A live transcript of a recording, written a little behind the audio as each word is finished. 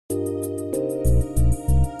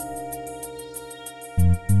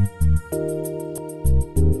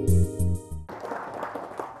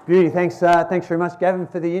Beauty, thanks very much, Gavin,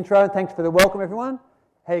 for the intro. Thanks for the welcome, everyone.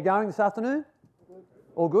 How you going this afternoon? Good.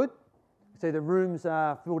 All good? See the rooms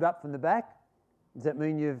are filled up from the back. Does that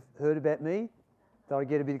mean you've heard about me? That I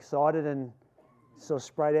get a bit excited and sort of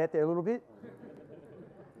sprayed out there a little bit?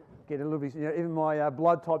 Get a little bit, even my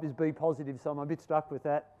blood type is B positive, so I'm a bit stuck with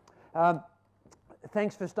that.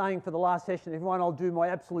 Thanks for staying for the last session, everyone. I'll do my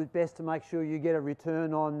absolute best to make sure you get a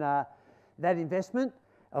return on that investment.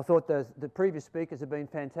 I thought the previous speakers have been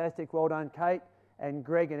fantastic. Well done, Kate. And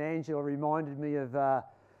Greg and Angela reminded me of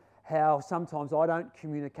how sometimes I don't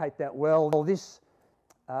communicate that well. Well, this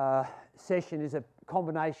session is a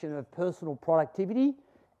combination of personal productivity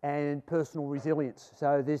and personal resilience.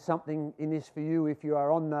 So there's something in this for you if you are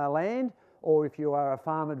on the land or if you are a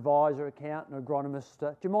farm advisor, accountant,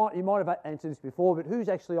 agronomist. You might have answered this before, but who's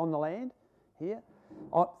actually on the land here?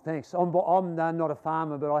 Oh, thanks. I'm not a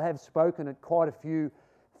farmer, but I have spoken at quite a few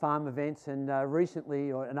farm events, and recently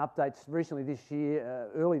this year,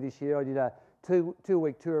 early this year, I did a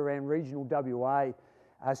two-week tour around regional WA,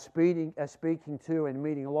 speaking to and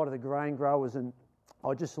meeting a lot of the grain growers, and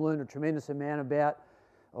I just learned a tremendous amount about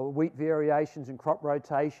wheat variations and crop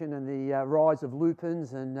rotation and the rise of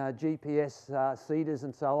lupins and GPS seeders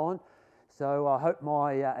and so on. So I hope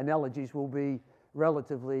my analogies will be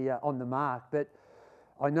relatively on the mark, but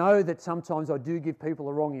I know that sometimes I do give people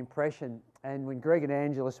a wrong impression. And when Greg and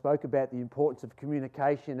Angela spoke about the importance of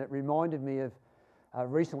communication, it reminded me of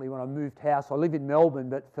recently when I moved house. I live in Melbourne,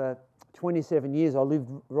 but for 27 years I lived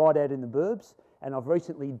right out in the burbs, and I've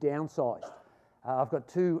recently downsized. I've got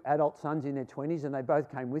two adult sons in their 20s, and they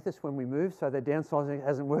both came with us when we moved, so their downsizing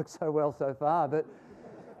hasn't worked so well so far. But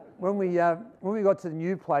when we got to the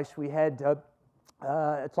new place, we had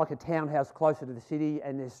it's like a townhouse closer to the city,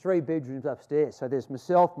 and there's 3 bedrooms upstairs. So there's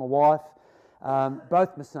myself, my wife,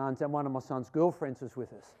 both my sons, and one of my son's girlfriends was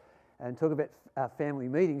with us, and talk about family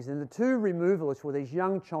meetings. And the 2 removalists were these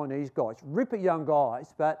young Chinese guys, ripper young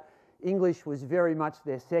guys, but English was very much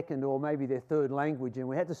their second or maybe their third language, and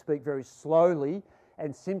we had to speak very slowly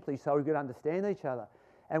and simply so we could understand each other.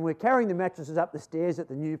 And we're carrying the mattresses up the stairs at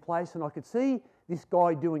the new place, and I could see this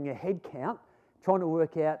guy doing a head count, trying to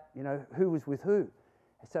work out, who was with who.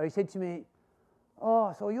 So he said to me,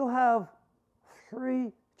 "Oh, so you'll have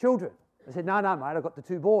 3 children?" I said, no, mate, I've got the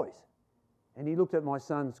 2 boys. And he looked at my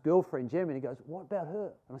son's girlfriend, Jem, and he goes, "What about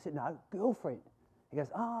her?" And I said, "No, girlfriend." He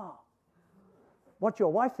goes, "What's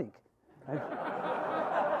your wife think?"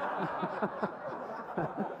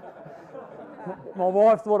 My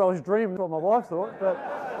wife thought I was dreaming what my wife thought.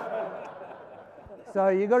 So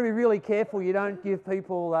you've got to be really careful you don't give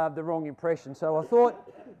people the wrong impression. So I thought,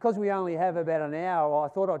 because we only have about an hour, I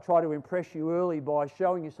thought I'd try to impress you early by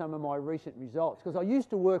showing you some of my recent results. Because I used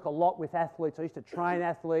to work a lot with athletes. I used to train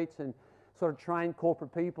athletes and sort of train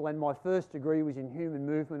corporate people, and my first degree was in human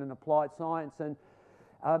movement and applied science. And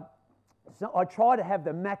so I try to have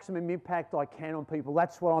the maximum impact I can on people.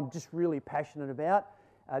 That's what I'm just really passionate about.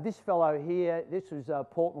 This fellow here, this was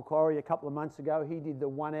Port Macquarie a couple of months ago. He did the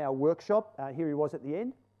 1-hour workshop. Here he was at the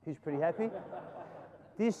end. He's pretty happy.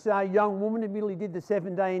 This young woman admittedly did the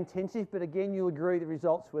 7-day intensive, but again, you'll agree the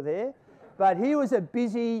results were there. But he was a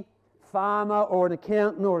busy farmer or an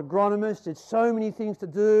accountant or agronomist. There's so many things to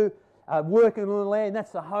do. Working on the land,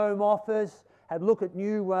 that's the home office. Had a look at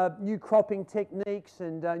new cropping techniques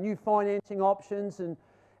and new financing options. And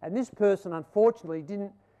this person, unfortunately,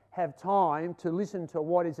 didn't have time to listen to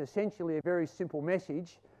what is essentially a very simple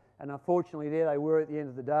message. And unfortunately, there they were at the end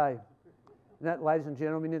of the day. And that, ladies and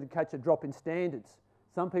gentlemen, indicates a drop in standards.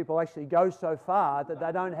 Some people actually go so far that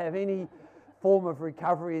they don't have any form of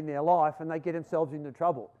recovery in their life, and they get themselves into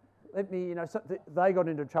trouble. They got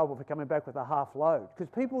into trouble for coming back with a half load, because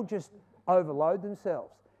people just overload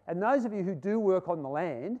themselves. And those of you who do work on the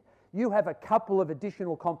land, you have a couple of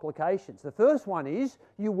additional complications. The first one is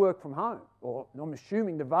you work from home, or I'm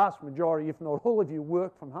assuming the vast majority, if not all of you,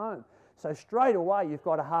 work from home. So straight away, you've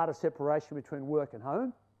got a harder separation between work and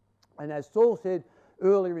home. And as Saul said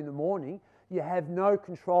earlier in the morning, you have no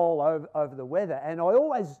control over the weather. And I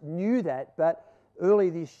always knew that, but early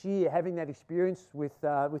this year, having that experience with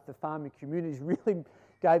the farming communities really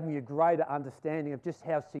gave me a greater understanding of just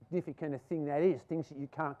how significant a thing that is, things that you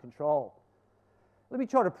can't control. Let me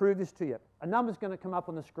try to prove this to you. A number's going to come up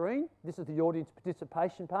on the screen. This is the audience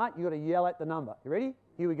participation part. You've got to yell at the number. You ready?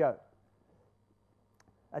 Here we go.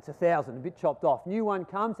 That's 1,000, a bit chopped off. New one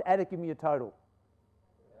comes, add it, give me a total.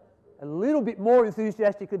 A little bit more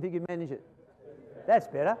enthusiastic if you can manage it. That's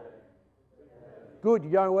better. Good,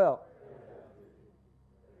 you're going well.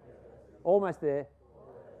 Almost there.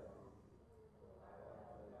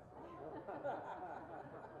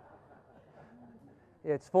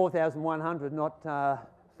 Yeah, it's 4,100, not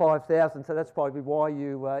 5,000, so that's probably why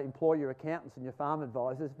you employ your accountants and your farm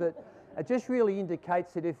advisors. But it just really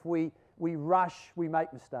indicates that if we rush, we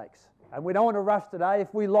make mistakes. And we don't want to rush today.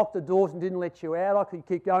 If we locked the doors and didn't let you out, I could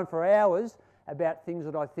keep going for hours about things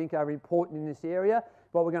that I think are important in this area,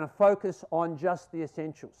 but we're going to focus on just the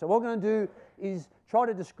essentials. So what we're going to do is try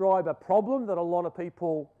to describe a problem that a lot of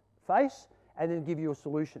people face and then give you a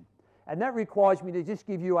solution. And that requires me to just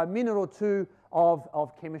give you a minute or two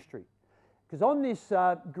of chemistry. Because on this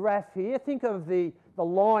graph here, think of the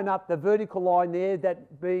line up, the vertical line there,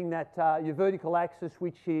 that being that your vertical axis,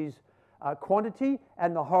 which is quantity,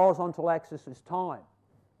 and the horizontal axis is time.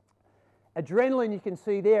 Adrenaline, you can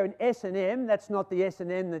see there, and S&M, that's not the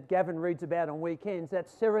S&M that Gavin reads about on weekends,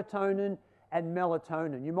 that's serotonin and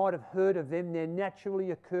melatonin. You might have heard of them. They're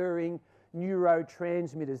naturally occurring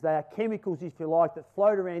neurotransmitters. They are chemicals, if you like, that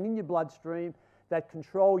float around in your bloodstream that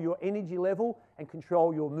control your energy level and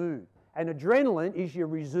control your mood. And adrenaline is your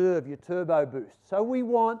reserve, your turbo boost. So we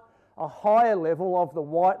want a higher level of the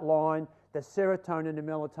white line, the serotonin and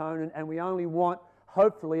melatonin, and we only want,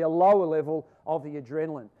 hopefully, a lower level of the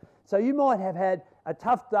adrenaline. So you might have had a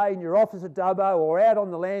tough day in your office at Dubbo or out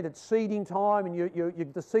on the land at seeding time,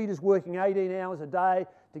 and the seeder's working 18 hours a day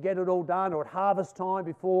to get it all done, or at harvest time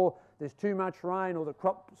before there's too much rain or the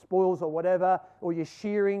crop spoils or whatever, or you're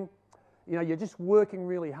shearing. You know, you're just working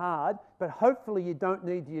really hard, but hopefully you don't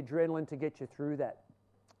need the adrenaline to get you through that,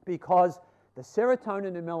 because the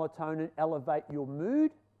serotonin and melatonin elevate your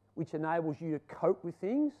mood, which enables you to cope with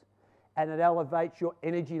things, and it elevates your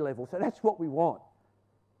energy level. So that's what we want.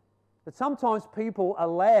 But sometimes people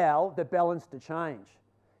allow the balance to change.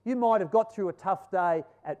 You might have got through a tough day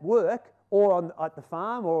at work or at the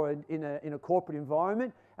farm or in a corporate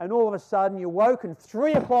environment, and all of a sudden you're woken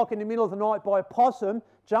 3 o'clock in the middle of the night by a possum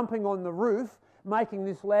jumping on the roof, making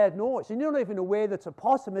this loud noise. And you're not even aware that's a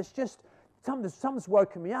possum. It's just something's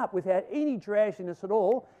woken me up without any drowsiness at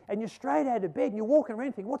all, and you're straight out of bed and you're walking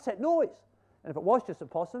around thinking, what's that noise? And if it was just a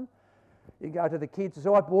possum, you go to the kids and say,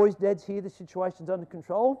 all right, boys, Dad's here, the situation's under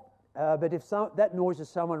control. But if that noise is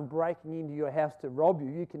someone breaking into your house to rob you,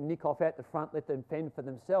 you can nick off out the front, let them fend for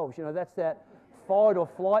themselves. You know, that's that fight or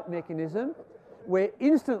flight mechanism where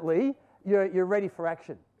instantly you're ready for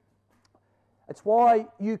action. It's why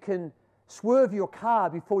you can swerve your car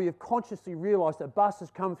before you've consciously realised a bus has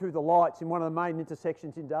come through the lights in one of the main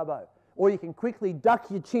intersections in Dubbo. Or you can quickly duck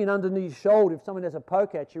your chin underneath your shoulder if someone has a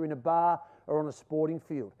poke at you in a bar or on a sporting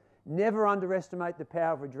field. Never underestimate the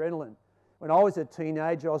power of adrenaline. When I was a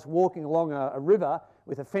teenager, I was walking along a river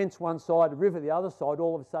with a fence one side, a river the other side,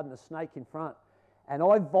 all of a sudden a snake in front. And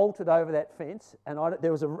I vaulted over that fence, and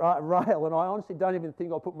there was a rail, and I honestly don't even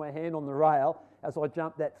think I put my hand on the rail as I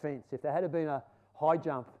jumped that fence. If there had been a high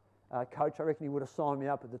jump coach, I reckon he would have signed me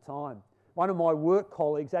up at the time. One of my work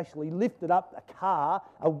colleagues actually lifted up a car,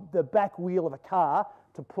 the back wheel of a car,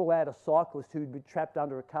 to pull out a cyclist who'd been trapped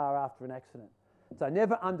under a car after an accident. So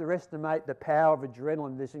never underestimate the power of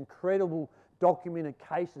adrenaline. There's incredible documented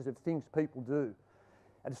cases of things people do.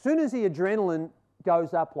 And as soon as the adrenaline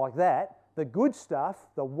goes up like that, the good stuff,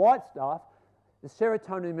 the white stuff, the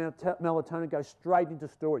serotonin and melatonin goes straight into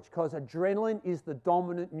storage, because adrenaline is the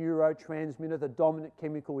dominant neurotransmitter, the dominant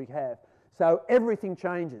chemical we have. So everything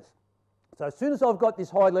changes. So as soon as I've got this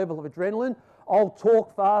high level of adrenaline, I'll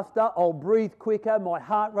talk faster, I'll breathe quicker, my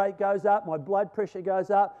heart rate goes up, my blood pressure goes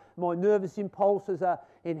up, my nervous impulses are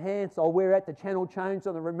enhanced, I'll wear out the channel change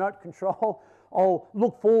on the remote control, I'll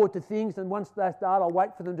look forward to things, and once they start, I'll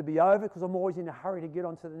wait for them to be over, because I'm always in a hurry to get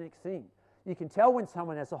on to the next thing. You can tell when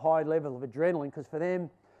someone has a high level of adrenaline, because for them,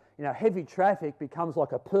 you know, heavy traffic becomes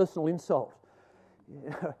like a personal insult.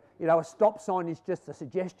 You know, a stop sign is just a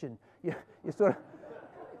suggestion.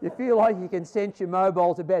 You feel like you can sense your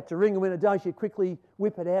mobile's about to ring, and when it does, you quickly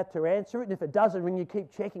whip it out to answer it, and if it doesn't ring, you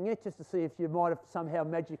keep checking it just to see if you might have somehow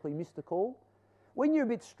magically missed a call. When you're a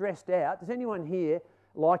bit stressed out, does anyone here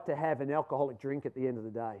like to have an alcoholic drink at the end of the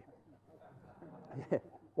day? Yeah.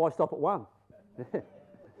 Why stop at one?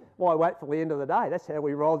 Why wait till the end of the day? That's how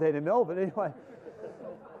we roll down in Melbourne anyway.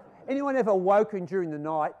 Anyone ever woken during the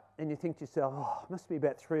night and you think to yourself, oh, it must be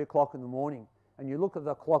about 3 o'clock in the morning, and you look at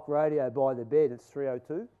the clock radio by the bed, it's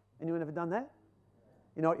 3:02. Anyone ever done that?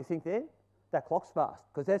 You know what you think there? That clock's fast,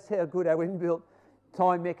 because that's how good our inbuilt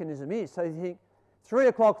time mechanism is. So you think, 3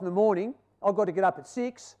 o'clock in the morning, I've got to get up at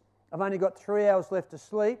 6, I've only got 3 hours left to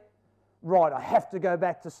sleep. Right, I have to go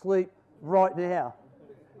back to sleep right now.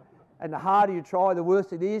 And the harder you try, the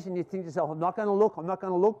worse it is, and you think to yourself, I'm not going to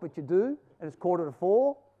look, but you do, and it's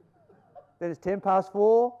 3:45, then it's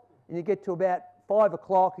 4:10, and you get to about 5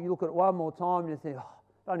 o'clock, and you look at it one more time, and you think, oh,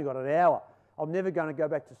 I've only got an hour. I'm never going to go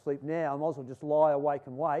back to sleep now. I might as well just lie awake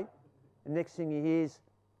and wait. And next thing you hear is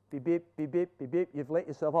Beep, beep, beep, beep, beep, beep. You've let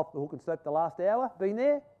yourself off the hook and slept the last hour. Been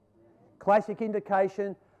there? Classic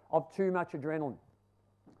indication of too much adrenaline.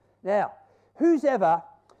 Now, who's ever,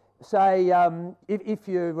 say, if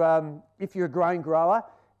you're a grain grower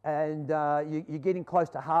and you're getting close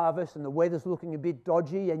to harvest and the weather's looking a bit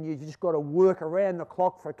dodgy and you've just got to work around the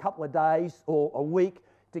clock for a couple of days or a week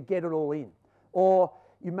to get it all in. Or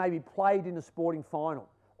you maybe played in a sporting final,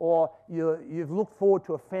 or you've looked forward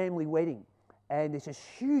to a family wedding and there's this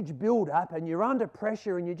huge build-up and you're under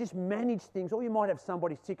pressure and you just manage things, or you might have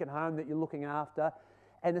somebody sick at home that you're looking after,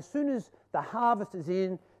 and as soon as the harvest is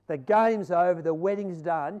in, the game's over, the wedding's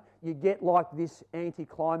done, you get like this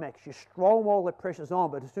anti-climax. You're strong while the pressure's on,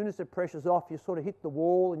 but as soon as the pressure's off, you sort of hit the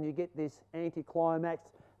wall and you get this anti-climax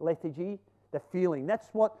lethargy, the feeling. That's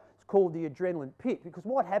what's called the adrenaline pit, because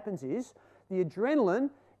what happens is the adrenaline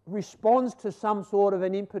responds to some sort of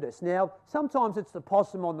an impetus. Now, sometimes it's the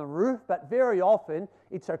possum on the roof, but very often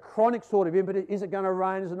it's a chronic sort of impetus. Is it going to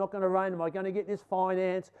rain? Is it not going to rain? Am I going to get this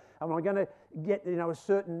finance? Am I going to get, a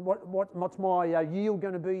certain, what's my yield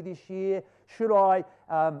going to be this year? Should I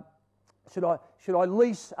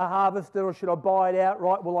lease a harvester or should I buy it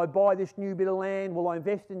outright? Will I buy this new bit of land? Will I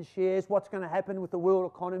invest in shares? What's going to happen with the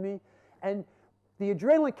world economy? And the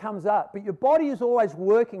adrenaline comes up, but your body is always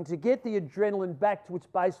working to get the adrenaline back to its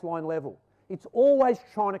baseline level. It's always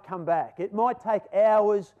trying to come back. It might take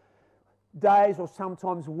hours, days, or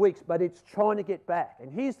sometimes weeks, but it's trying to get back.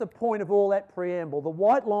 And here's the point of all that preamble. The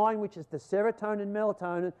white line, which is the serotonin and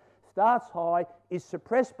melatonin, starts high, is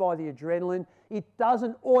suppressed by the adrenaline. It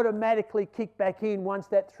doesn't automatically kick back in once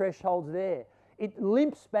that threshold's there. It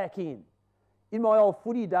limps back in. In my old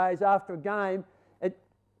footy days, after a game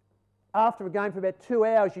for about 2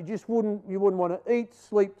 hours, you wouldn't want to eat,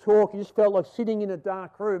 sleep, talk. You just felt like sitting in a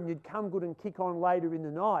dark room. You'd come good and kick on later in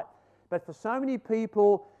the night. But for so many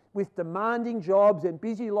people with demanding jobs and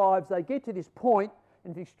busy lives, they get to this point,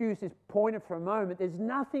 and if you excuse this pointer for a moment, there's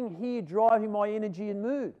nothing here driving my energy and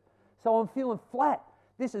mood. So I'm feeling flat.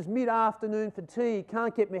 This is mid-afternoon fatigue.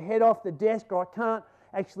 Can't get my head off the desk, or I can't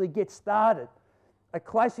actually get started. A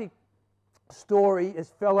classic story, as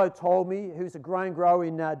fellow told me, who's a grain grower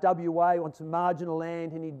in WA on some marginal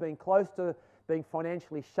land, and he'd been close to being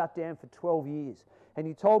financially shut down for 12 years. And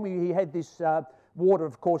he told me he had this water,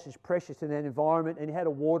 of course, is precious in that environment, and he had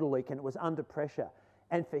a water leak and it was under pressure.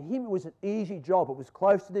 And for him, it was an easy job. It was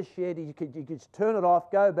close to the shed. You could just turn it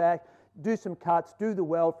off, go back, do some cuts, do the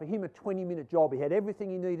weld. For him, a 20-minute job. He had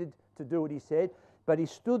everything he needed to do it, he said, but he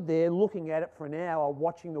stood there looking at it for an hour,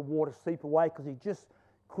 watching the water seep away because he just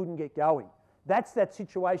couldn't get going. That's that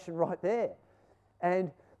situation right there.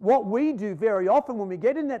 And what we do very often when we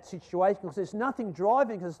get in that situation, because there's nothing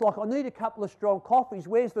driving, because it's like, I need a couple of strong coffees,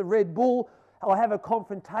 where's the Red Bull? I have a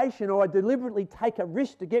confrontation, or I deliberately take a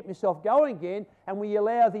risk to get myself going again, and we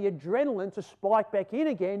allow the adrenaline to spike back in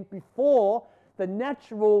again before the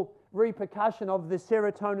natural repercussion of the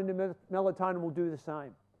serotonin and melatonin will do the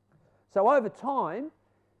same. So over time,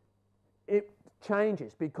 it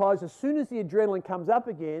changes, because as soon as the adrenaline comes up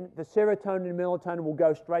again, the serotonin and melatonin will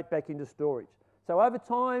go straight back into storage. So over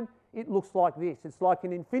time, it looks like this. It's like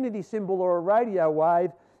an infinity symbol or a radio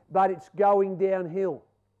wave, but it's going downhill.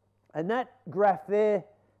 And that graph there,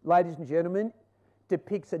 ladies and gentlemen,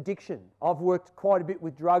 depicts addiction. I've worked quite a bit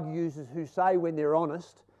with drug users who say, when they're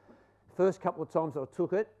honest, first couple of times I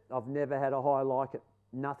took it, I've never had a high like it.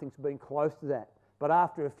 Nothing's been close to that. But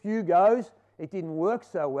after a few goes, it didn't work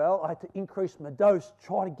so well. I had to increase my dose,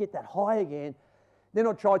 try to get that high again. Then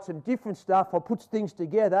I tried some different stuff. I put things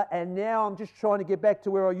together, and now I'm just trying to get back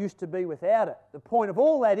to where I used to be without it. The point of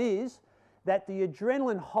all that is that the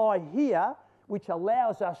adrenaline high here, which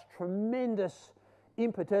allows us tremendous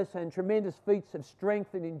impetus and tremendous feats of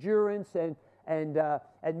strength and endurance and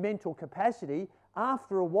mental capacity,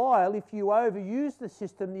 after a while, if you overuse the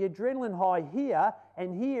system, the adrenaline high here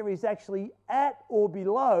and here is actually at or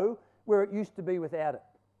below where it used to be without it.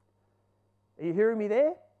 Are you hearing me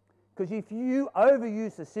there? Because if you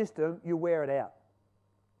overuse the system, you wear it out.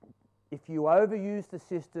 If you overuse the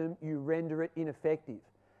system, you render it ineffective.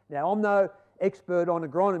 Now, I'm no expert on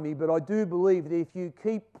agronomy, but I do believe that if you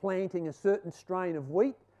keep planting a certain strain of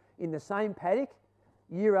wheat in the same paddock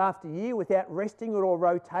year after year without resting it or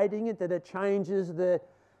rotating it, that it changes the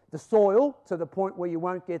soil to the point where you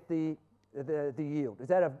won't get the yield. Is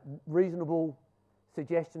that a reasonable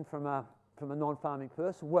suggestion from a non-farming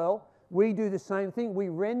person? Well, we do the same thing. We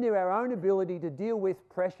render our own ability to deal with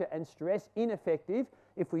pressure and stress ineffective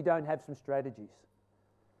if we don't have some strategies.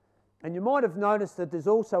 And you might have noticed that there's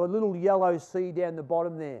also a little yellow C down the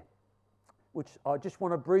bottom there, which I just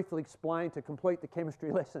want to briefly explain to complete the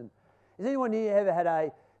chemistry lesson. Has anyone here ever had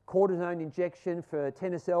a cortisone injection for a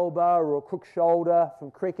tennis elbow or a crook shoulder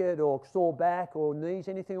from cricket or sore back or knees,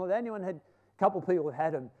 anything like that? Anyone had, a couple of people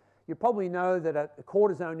had them. You probably know that a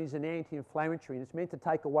cortisone is an anti-inflammatory and it's meant to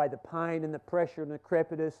take away the pain and the pressure and the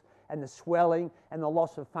crepitus and the swelling and the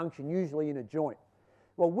loss of function, usually in a joint.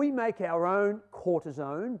 Well, we make our own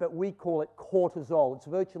cortisone, but we call it cortisol. It's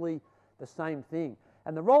virtually the same thing.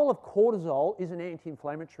 And the role of cortisol is an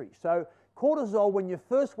anti-inflammatory. So cortisol, when you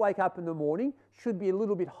first wake up in the morning, should be a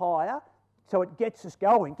little bit higher, so it gets us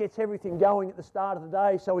going, gets everything going at the start of the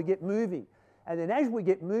day, so we get moving. And then as we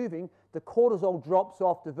get moving, the cortisol drops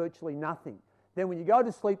off to virtually nothing. Then when you go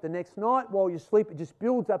to sleep the next night, while you sleep, it just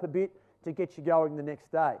builds up a bit to get you going the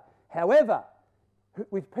next day. However,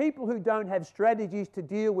 with people who don't have strategies to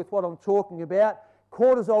deal with what I'm talking about,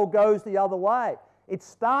 cortisol goes the other way. It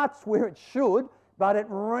starts where it should, but it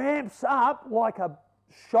ramps up like a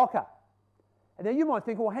shocker. And then you might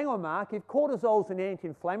think, well, hang on, Mark, if cortisol is an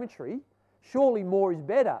anti-inflammatory, surely more is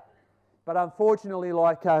better. But unfortunately,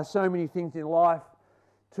 like so many things in life,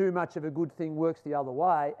 too much of a good thing works the other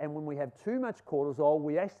way. And when we have too much cortisol,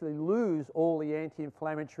 we actually lose all the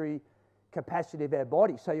anti-inflammatory capacity of our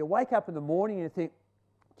body. So you wake up in the morning and you think,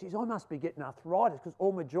 geez, I must be getting arthritis because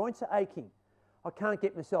all my joints are aching. I can't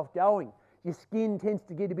get myself going. Your skin tends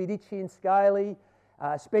to get a bit itchy and scaly,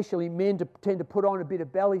 especially men tend to put on a bit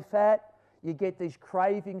of belly fat. You get these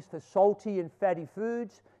cravings for salty and fatty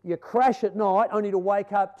foods. You crash at night only to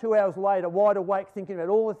wake up 2 hours later wide awake thinking about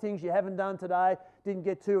all the things you haven't done today, didn't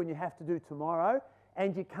get to and you have to do tomorrow,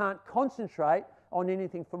 and you can't concentrate on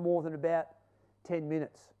anything for more than about 10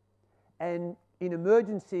 minutes. And in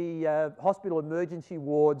emergency, hospital emergency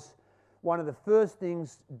wards, one of the first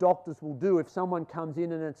things doctors will do if someone comes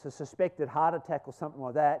in and it's a suspected heart attack or something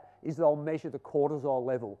like that is they'll measure the cortisol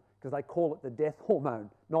level because they call it the death hormone.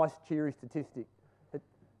 Nice, cheery statistic.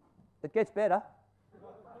 It gets better.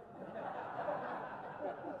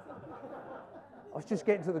 I was just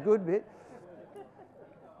getting to the good bit.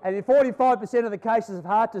 And in 45% of the cases of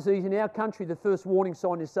heart disease in our country, the first warning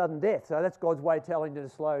sign is sudden death. So that's God's way of telling you to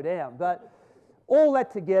slow down. But all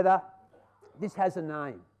that together, this has a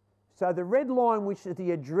name. So the red line, which is the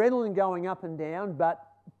adrenaline going up and down but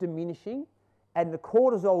diminishing, and the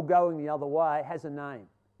cortisol going the other way, has a name.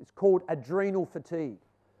 It's called adrenal fatigue.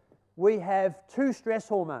 We have two stress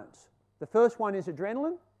hormones. The first one is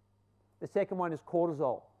adrenaline. The second one is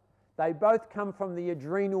cortisol. They both come from the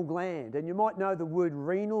adrenal gland. And you might know the word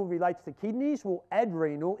renal relates to kidneys. Well,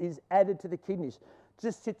 adrenal is added to the kidneys. It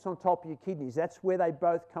just sits on top of your kidneys. That's where they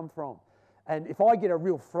both come from. And if I get a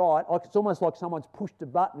real fright, it's almost like someone's pushed a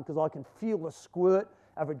button because I can feel the squirt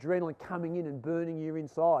of adrenaline coming in and burning your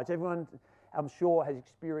insides. Everyone, I'm sure, has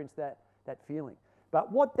experienced that feeling. But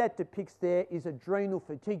what that depicts there is adrenal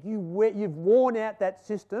fatigue. You've worn out that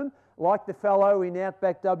system, like the fellow in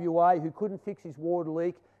Outback WA who couldn't fix his water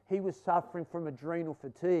leak. He was suffering from adrenal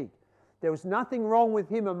fatigue. There was nothing wrong with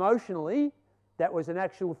him emotionally. That was an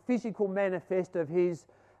actual physical manifest of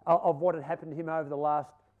what had happened to him over the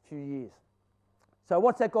last few years. So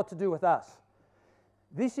what's that got to do with us?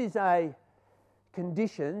 This is a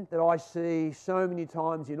condition that I see so many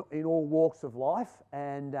times in all walks of life,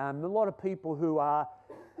 and a lot of people who are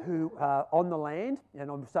on the land,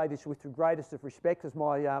 and I say this with the greatest of respect because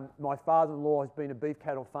my father-in-law has been a beef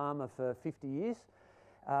cattle farmer for 50 years.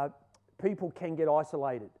 People can get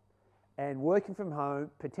isolated, and working from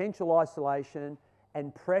home, potential isolation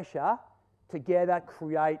and pressure together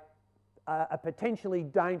create a potentially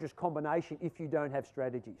dangerous combination if you don't have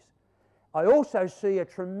strategies. I also see a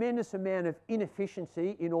tremendous amount of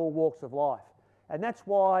inefficiency in all walks of life, and that's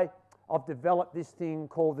why I've developed this thing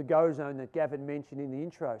called the Go Zone that Gavin mentioned in the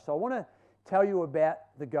intro. So I want to tell you about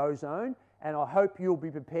the Go Zone, and I hope you'll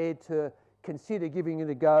be prepared to consider giving it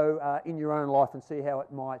a go in your own life and see how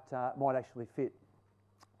it might actually fit.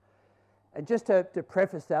 And just to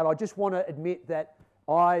preface that, I just want to admit that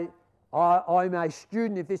I'm a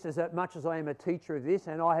student of this as much as I am a teacher of this,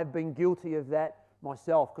 and I have been guilty of that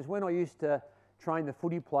myself, because when I used to train the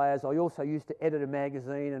footy players, I also used to edit a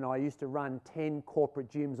magazine, and I used to run 10 corporate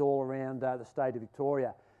gyms all around the state of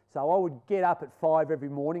Victoria. So I would get up at 5 every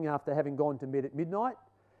morning after having gone to bed at midnight.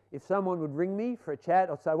 If someone would ring me for a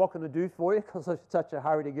chat, I'd say, what can I do for you? Because I was in such a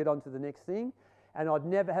hurry to get on to the next thing. And I'd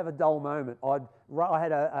never have a dull moment. I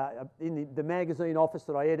had in the magazine office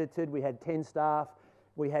that I edited, we had 10 staff.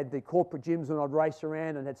 We had the corporate gyms when I'd race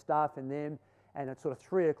around and had staff in them. And at sort of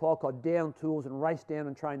 3 o'clock, I'd down tools and race down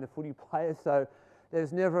and train the footy players. So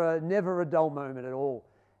there's never a dull moment at all.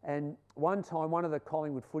 And one time, one of the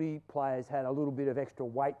Collingwood footy players had a little bit of extra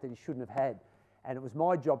weight that he shouldn't have had. And it was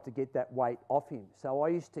my job to get that weight off him. So I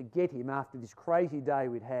used to get him after this crazy day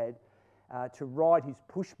we'd had. to ride his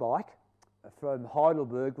push bike from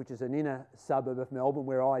Heidelberg, which is an inner suburb of Melbourne,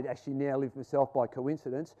 where I actually now live myself by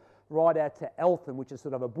coincidence, right out to Eltham, which is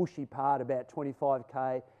sort of a bushy part about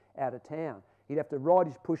 25k out of town. He'd have to ride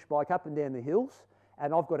his push bike up and down the hills,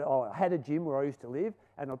 and I had a gym where I used to live,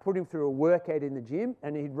 and I'd put him through a workout in the gym,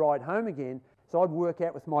 and he'd ride home again. So I'd work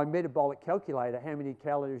out with my metabolic calculator how many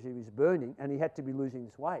calories he was burning, and he had to be losing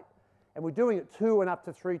this weight. And we're doing it 2 and up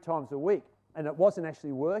to 3 times a week, and it wasn't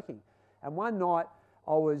actually working. And one night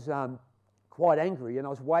I was quite angry, and I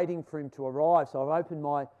was waiting for him to arrive, so I opened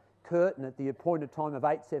my curtain at the appointed time of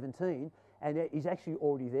 8:17, and he's actually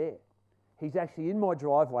already there. He's actually in my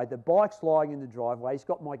driveway, the bike's lying in the driveway, he's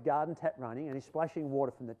got my garden tap running, and he's splashing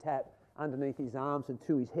water from the tap underneath his arms and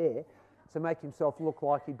to his hair to make himself look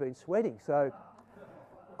like he'd been sweating. So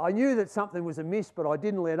I knew that something was amiss, but I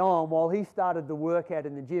didn't let on. While he started the workout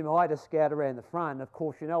in the gym, I had to scout around the front. Of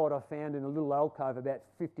course, you know what I found in a little alcove about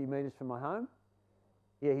 50 metres from my home?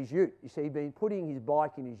 Yeah, his ute. You see, he'd been putting his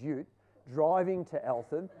bike in his ute, driving to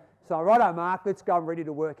Eltham. So, righto, Mark, let's go, I'm ready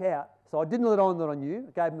to work out. So I didn't let on that I knew.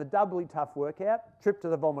 I gave him a doubly tough workout, trip to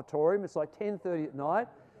the vomitorium. It's like 10:30 at night.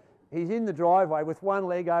 He's in the driveway with one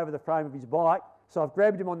leg over the frame of his bike. So I've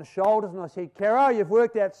grabbed him on the shoulders and I said, Caro, you've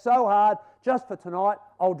worked out so hard, just for tonight,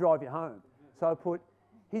 I'll drive you home. So I put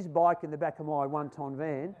his bike in the back of my 1-ton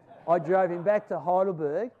van. I drove him back to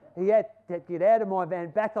Heidelberg. He had to get out of my van,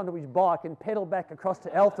 back onto his bike and pedal back across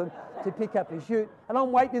to Eltham to pick up his ute. And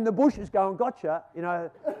I'm waiting in the bushes going, gotcha, you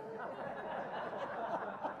know.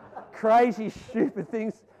 Crazy, stupid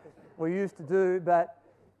things we used to do, but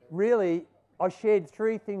really I shared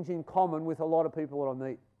 3 things in common with a lot of people that I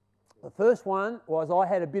meet. The first one was I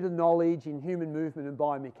had a bit of knowledge in human movement and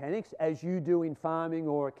biomechanics, as you do in farming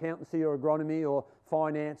or accountancy or agronomy or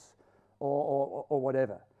finance or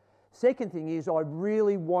whatever. Second thing is I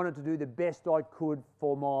really wanted to do the best I could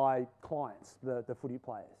for my clients, the footy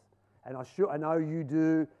players. And I know you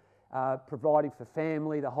do, providing for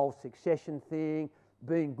family, the whole succession thing,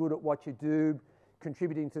 being good at what you do,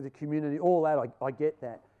 contributing to the community, all that, I get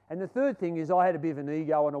that. And the third thing is I had a bit of an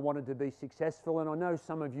ego and I wanted to be successful, and I know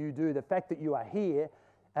some of you do. The fact that you are here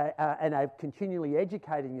and are continually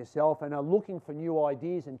educating yourself and are looking for new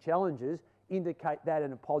ideas and challenges indicate that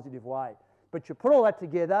in a positive way. But you put all that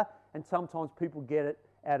together and sometimes people get it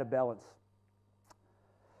out of balance.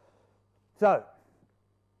 So,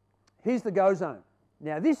 here's the go zone.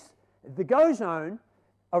 Now the go zone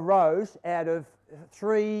arose out of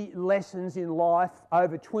 3 lessons in life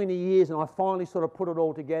over 20 years, and I finally sort of put it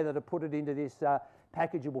all together to put it into this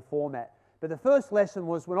packageable format. But the first lesson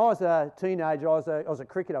was when I was a teenager, I was a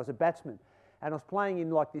cricketer, I was a batsman, and I was playing in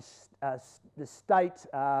like this the state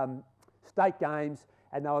games,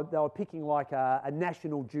 and they were picking like a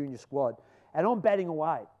national junior squad, and I'm batting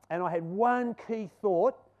away, and I had one key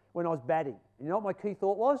thought when I was batting. You know what my key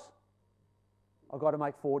thought was? I've got to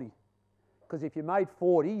make 40. Because if you made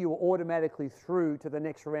 40, you were automatically through to the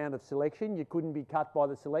next round of selection. You couldn't be cut by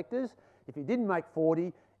the selectors. If you didn't make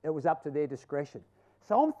 40, it was up to their discretion.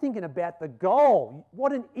 So I'm thinking about the goal.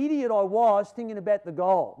 What an idiot I was thinking about the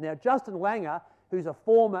goal. Now, Justin Langer, who's a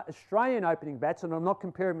former Australian opening batsman, and I'm not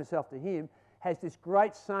comparing myself to him, has this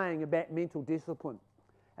great saying about mental discipline.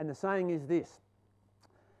 And the saying is this: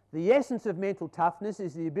 the essence of mental toughness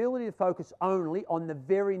is the ability to focus only on the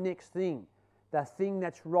very next thing, the thing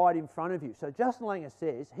that's right in front of you. So Justin Langer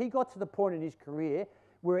says he got to the point in his career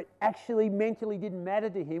where it actually mentally didn't matter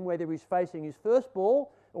to him whether he was facing his first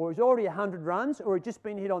ball or he's already 100 runs or he'd just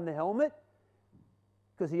been hit on the helmet,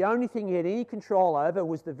 because the only thing he had any control over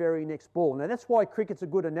was the very next ball. Now that's why cricket's a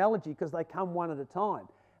good analogy, because they come one at a time.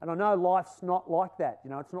 And I know life's not like that. You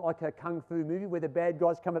know, it's not like a kung fu movie where the bad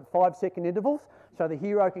guys come at 5-second intervals so the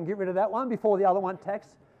hero can get rid of that one before the other one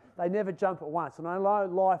attacks. They never jump at once. And I know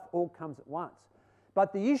life all comes at once.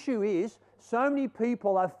 But the issue is, so many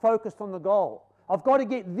people are focused on the goal. I've got to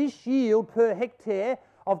get this yield per hectare.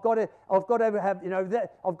 I've got to have, you know,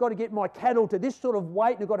 I've got to get my cattle to this sort of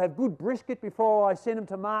weight, and I've got to have good brisket before I send them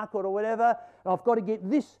to market or whatever. And I've got to get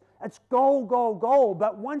this. It's goal, goal, goal.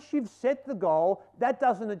 But once you've set the goal, that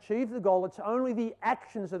doesn't achieve the goal. It's only the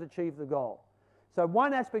actions that achieve the goal. So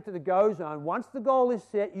one aspect of the go zone, once the goal is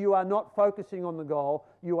set, you are not focusing on the goal.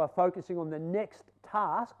 You are focusing on the next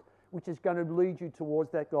task, which is going to lead you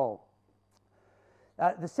towards that goal.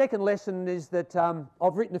 The second lesson is that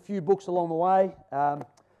I've written a few books along the way.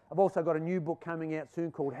 I've also got a new book coming out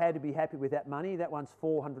soon called How to Be Happy with That Money. That one's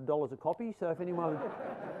 $400 a copy, so if anyone...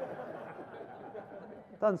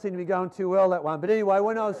 Doesn't seem to be going too well, that one. But anyway,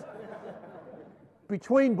 when I was...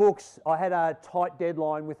 Between books, I had a tight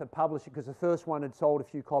deadline with a publisher because the first one had sold a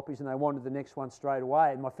few copies and they wanted the next one straight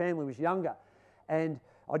away, and my family was younger. And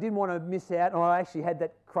I didn't want to miss out, and I actually had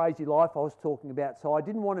that crazy life I was talking about, so I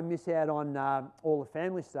didn't want to miss out on all the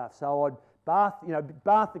family stuff. So I'd bath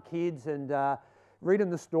the kids and read them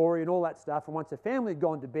the story and all that stuff, and once the family had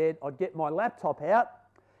gone to bed, I'd get my laptop out,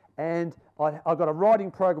 and I got a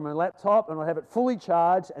writing program on my laptop, and I'd have it fully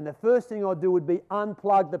charged, and the first thing I'd do would be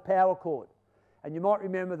unplug the power cord. And you might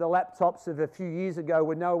remember the laptops of a few years ago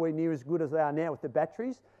were nowhere near as good as they are now with the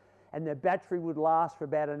batteries, and the battery would last for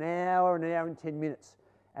about an hour and 10 minutes.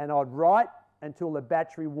 And I'd write until the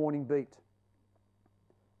battery warning beeped.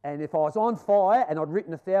 And if I was on fire and I'd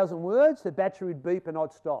written 1,000 words, the battery would beep and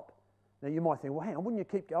I'd stop. Now you might think, well, hang on, wouldn't you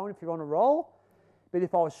keep going if you're on a roll? But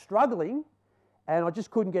if I was struggling and I just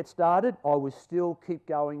couldn't get started, I would still keep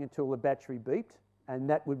going until the battery beeped, and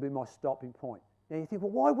that would be my stopping point. Now you think,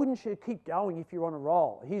 well, why wouldn't you keep going if you're on a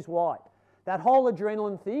roll? Here's why. That whole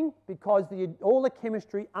adrenaline thing, because all the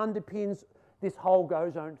chemistry underpins this whole go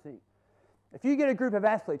zone thing. If you get a group of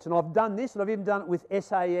athletes, and I've done this, and I've even done it with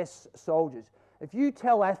SAS soldiers, if you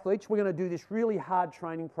tell athletes we're going to do this really hard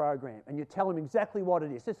training program, and you tell them exactly what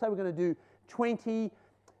it is, let's say we're going to do 20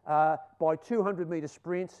 by 200 metre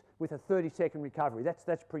sprints with a 30-second recovery.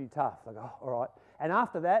 That's pretty tough. They go, oh, all right. And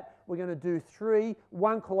after that, we're going to do 3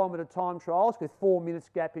 1-kilometre time trials with 4 minutes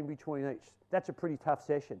gap in between each. That's a pretty tough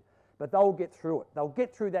session. But they'll get through it. They'll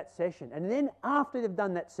get through that session. And then after they've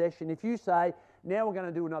done that session, if you say, now we're going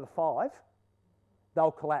to do another 5, they'll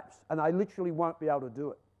collapse, and they literally won't be able to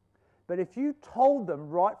do it. But if you told them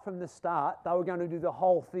right from the start they were going to do the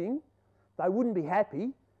whole thing, they wouldn't be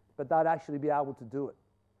happy, but they'd actually be able to do it.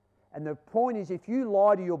 And the point is, if you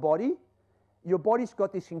lie to your body's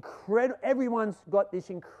got this everyone's got this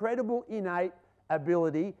incredible innate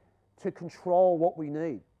ability to control what we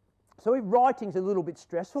need. So if writing's a little bit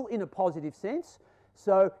stressful in a positive sense,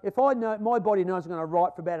 so if I know my body knows I'm going to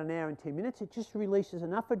write for about an hour and 10 minutes, it just releases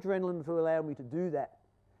enough adrenaline to allow me to do that.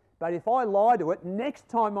 But if I lie to it, next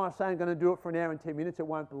time I say I'm going to do it for an hour and 10 minutes, it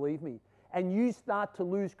won't believe me. And you start to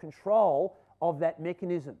lose control of that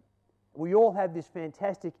mechanism. We all have this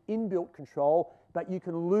fantastic inbuilt control, but you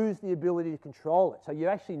can lose the ability to control it. So you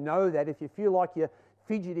actually know that if you feel like you're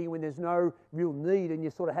fidgety when there's no real need, and you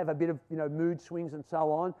sort of have a bit of mood swings and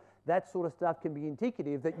so on, that sort of stuff can be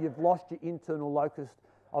indicative that you've lost your internal locus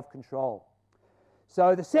of control.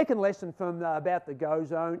 So the second lesson from about the go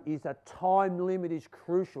zone is that time limit is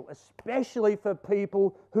crucial, especially for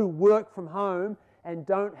people who work from home and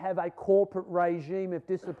don't have a corporate regime of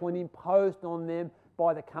discipline imposed on them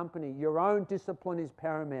by the company. Your own discipline is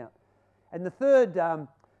paramount. And the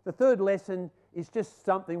third lesson is just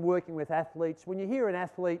something working with athletes. When you hear an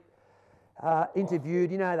athlete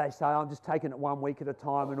interviewed, they say, I'm just taking it 1 week at a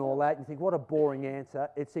time and all that. And you think, what a boring answer.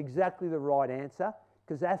 It's exactly the right answer,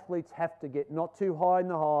 because athletes have to get not too high in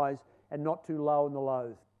the highs and not too low in the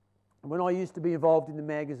lows. And when I used to be involved in the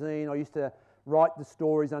magazine, I used to write the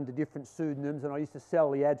stories under different pseudonyms, and I used to sell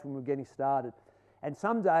the ads when we were getting started. And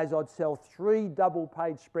some days I'd sell 3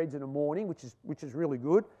 double-page spreads in a morning, which is really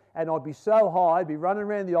good. And I'd be so high, I'd be running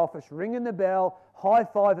around the office, ringing the bell,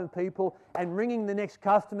 high-fiving people, and ringing the next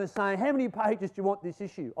customer saying, how many pages do you want this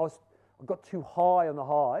issue? I got too high on the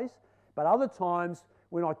highs. But other times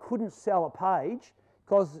when I couldn't sell a page,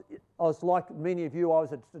 because I was like many of you, I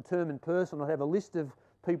was a determined person, I'd have a list of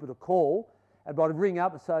people to call, and I'd ring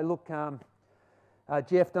up and say, look,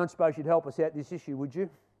 Jeff, don't suppose you'd help us out this issue, would you?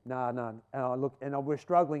 No. And we're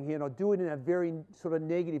struggling here, and I do it in a very sort of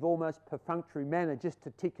negative, almost perfunctory manner, just to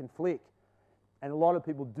tick and flick. And a lot of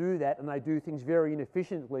people do that, and they do things very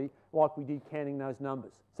inefficiently, like we did counting those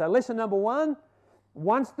numbers. So lesson number 1,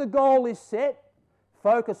 once the goal is set,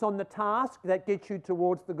 focus on the task that gets you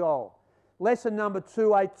towards the goal. Lesson number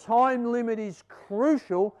 2, a time limit is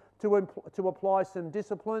crucial to apply some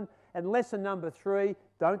discipline. And lesson number 3,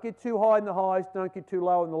 don't get too high in the highs, don't get too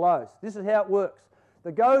low in the lows. This is how it works.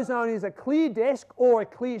 The go zone is a clear desk or a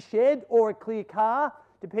clear shed or a clear car,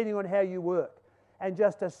 depending on how you work. And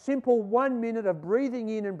just a simple 1 minute of breathing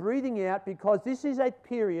in and breathing out, because this is a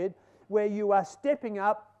period where you are stepping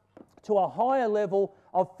up to a higher level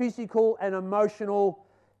of physical and emotional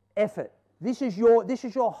effort. This is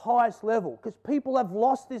your highest level, because people have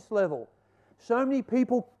lost this level. So many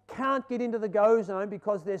people can't get into the go zone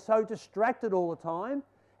because they're so distracted all the time,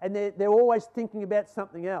 and they're always thinking about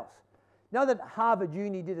something else. Know that Harvard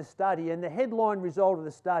Uni did a study, and the headline result of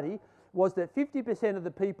the study was that 50% of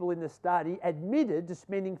the people in the study admitted to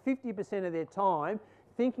spending 50% of their time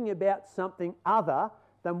thinking about something other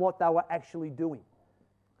than what they were actually doing.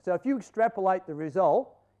 So if you extrapolate the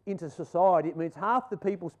result into society, it means half the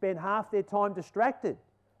people spend half their time distracted.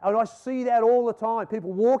 And I see that all the time.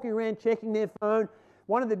 People walking around checking their phone,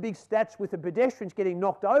 one of the big stats with the pedestrians getting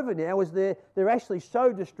knocked over now is they're actually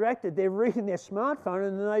so distracted, they're reading their smartphone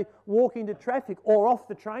and then they walk into traffic or off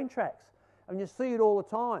the train tracks. And you see it all the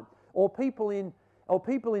time. Or people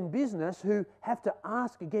in business who have to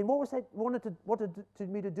ask again, what did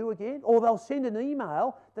me to do again? Or they'll send an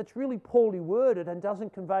email that's really poorly worded and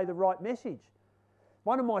doesn't convey the right message.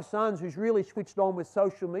 One of my sons who's really switched on with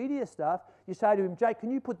social media stuff, you say to him, Jake, can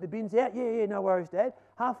you put the bins out? Yeah, no worries, Dad.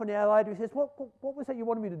 Half an hour later he says, what was that you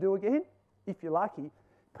wanted me to do again? If you're lucky.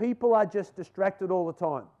 People are just distracted all the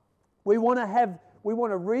time. We want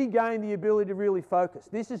to regain the ability to really focus.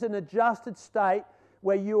 This is an adjusted state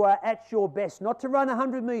where you are at your best, not to run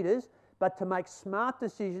 100 metres, but to make smart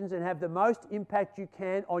decisions and have the most impact you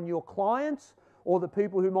can on your clients or the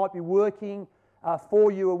people who might be working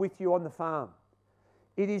for you or with you on the farm.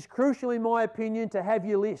 It is crucial, in my opinion, to have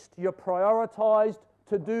your list, your prioritised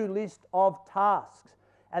to-do list of tasks.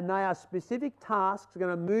 And they are specific tasks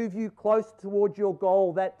going to move you close towards your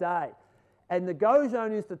goal that day. And the go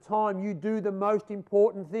zone is the time you do the most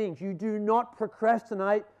important things. You do not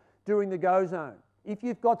procrastinate during the go zone. If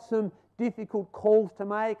you've got some difficult calls to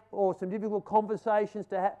make or some difficult conversations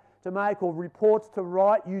to make or reports to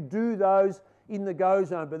write, you do those in the go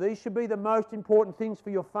zone. But these should be the most important things for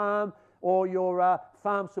your farm or your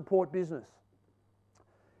farm support business.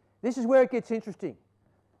 This is where it gets interesting.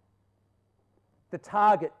 The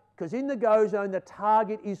target, because in the go zone, the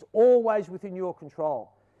target is always within your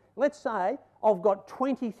control. Let's say I've got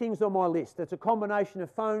 20 things on my list. It's a combination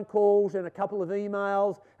of phone calls and a couple of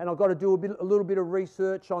emails, and I've got to do a little bit of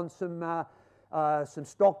research on some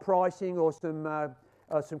stock pricing or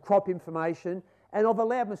some crop information. And I've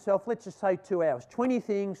allowed myself, let's just say 2 hours. 20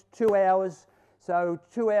 things, 2 hours. So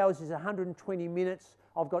 2 hours is 120 minutes.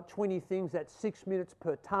 I've got 20 things, that's 6 minutes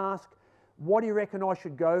per task. What do you reckon I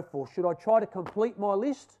should go for? Should I try to complete my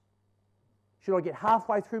list? Should I get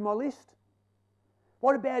halfway through my list?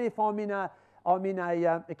 What about if I'm in a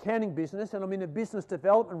accounting business and I'm in a business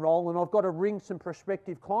development role and I've got to ring some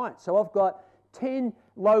prospective clients? So I've got 10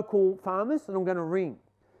 local farmers that I'm going to ring.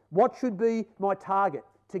 What should be my target?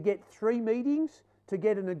 To get 3 meetings, to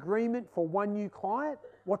get an agreement for 1 new client?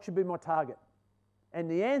 What should be my target? And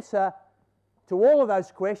the answer to all of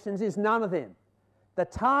those questions is none of them. The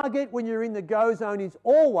target when you're in the go zone is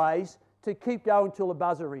always to keep going until the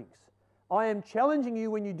buzzer rings. I am challenging you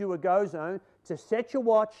when you do a go zone to set your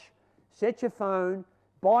watch, set your phone,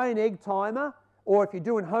 buy an egg timer, or if you're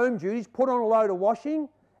doing home duties, put on a load of washing,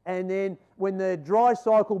 and then when the dry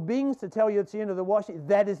cycle bings to tell you it's the end of the washing,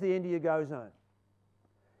 that is the end of your go zone.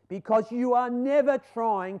 Because you are never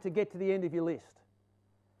trying to get to the end of your list.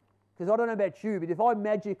 Because I don't know about you, but if I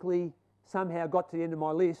magically somehow got to the end of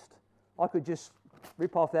my list, I could just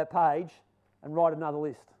rip off that page and write another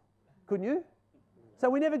list. Couldn't you? So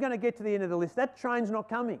we're never going to get to the end of the list. That train's not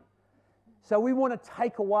coming. So we want to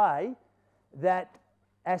take away that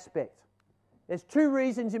aspect. There's 2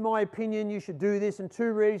 reasons, in my opinion, you should do this, and 2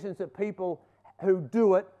 reasons that people who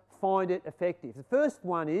do it find it effective. The first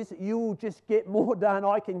one is you will just get more done.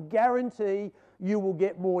 I can guarantee you will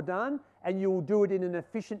get more done, and you will do it in an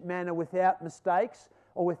efficient manner without mistakes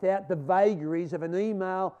or without the vagaries of an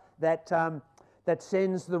email that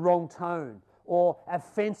sends the wrong tone, or a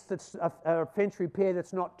fence repair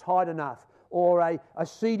that's not tight enough, or a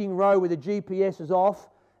seeding row where the GPS is off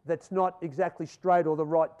that's not exactly straight or the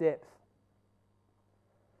right depth.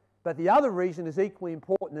 But the other reason is equally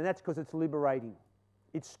important, and that's because it's liberating.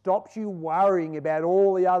 It stops you worrying about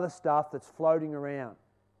all the other stuff that's floating around,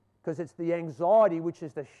 because it's the anxiety which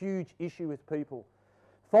is the huge issue with people.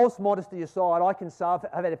 False modesty aside, I can say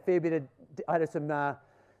I've had a fair bit I had some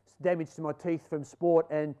damage to my teeth from sport,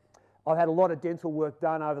 and I've had a lot of dental work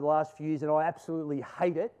done over the last few years, and I absolutely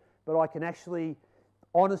hate it, but I can actually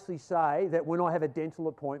honestly say that when I have a dental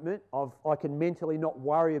appointment, I can mentally not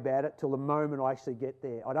worry about it till the moment I actually get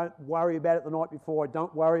there. I don't worry about it the night before, I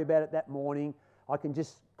don't worry about it that morning. I can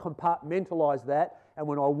just compartmentalize that, and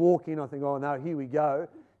when I walk in I think, oh no, here we go.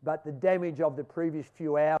 But the damage of the previous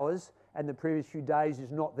few hours and the previous few days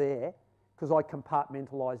is not there because I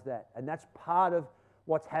compartmentalize that. And that's part of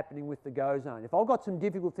what's happening with the go zone. If I've got some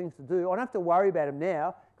difficult things to do, I don't have to worry about them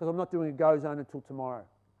now because I'm not doing a go zone until tomorrow.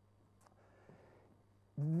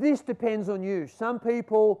 This depends on you. Some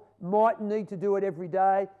people might need to do it every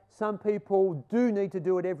day. Some people do need to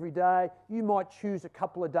do it every day. You might choose a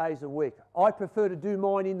couple of days a week. I prefer to do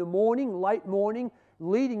mine in the morning, late morning,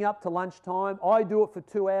 leading up to lunchtime. I do it for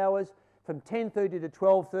 2 hours from 10:30 to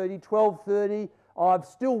 12:30. 12:30, I'm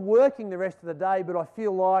still working the rest of the day, but I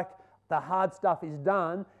feel like the hard stuff is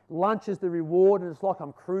done. Lunch is the reward, and it's like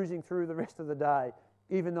I'm cruising through the rest of the day,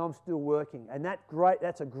 even though I'm still working. And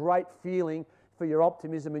that's a great feeling for your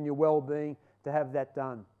optimism and your well-being to have that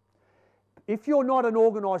done. If you're not an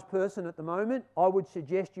organised person at the moment, I would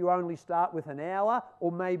suggest you only start with an hour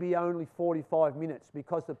or maybe only 45 minutes,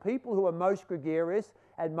 because the people who are most gregarious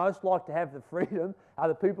and most like to have the freedom are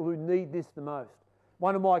the people who need this the most.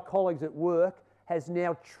 One of my colleagues at work has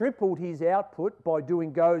now tripled his output by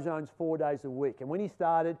doing go zones 4 days a week. And when he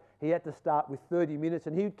started, he had to start with 30 minutes,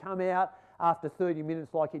 and he'd come out after 30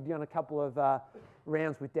 minutes like he'd done a couple of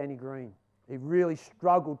rounds with Danny Green. He really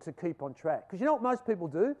struggled to keep on track. Because you know what most people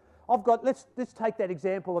do? Let's take that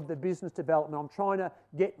example of the business development. I'm trying to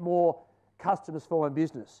get more customers for my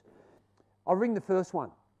business. I'll ring the first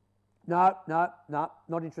one. No, not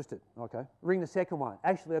interested. Okay. Ring the second one.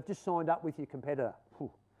 Actually, I've just signed up with your competitor.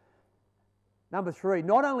 Whew. Number 3,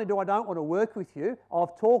 not only do I don't want to work with you,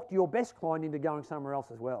 I've talked your best client into going somewhere else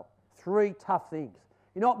as well. 3 tough things.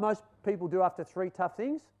 You know what most people do after 3 tough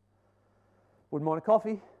things? Wouldn't mind a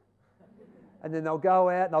coffee. And then they'll go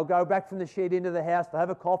out and they'll go back from the shed into the house, they'll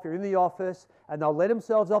have a coffee or in the office, and they'll let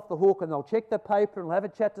themselves off the hook, and they'll check the paper and they'll have a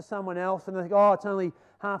chat to someone else, and they think, oh, it's only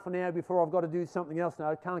half an hour before I've got to do something else. No,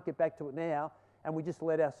 I can't get back to it now, and we just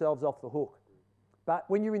let ourselves off the hook. But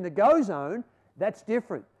when you're in the go zone, that's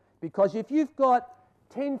different, because if you've got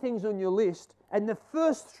 10 things on your list and the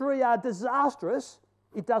first 3 are disastrous,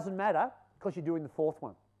 it doesn't matter, because you're doing the 4th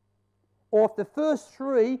one. Or if the first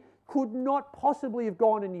 3 could not possibly have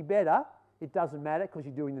gone any better, it doesn't matter, because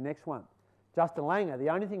you're doing the next one. Justin Langer, the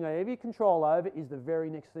only thing I have control over is the very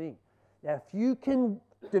next thing. Now, if you can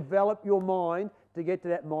develop your mind to get to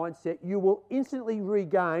that mindset, you will instantly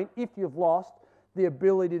regain, if you've lost, the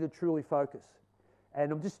ability to truly focus.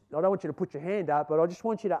 And I don't want you to put your hand up, but I just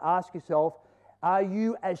want you to ask yourself, are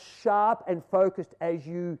you as sharp and focused as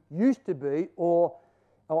you used to be, or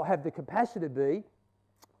have the capacity to be?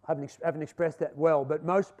 I haven't expressed that well, but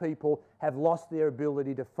most people have lost their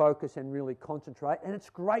ability to focus and really concentrate, and it's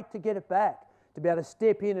great to get it back, to be able to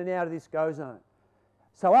step in and out of this go zone.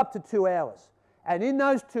 So up to 2 hours. And in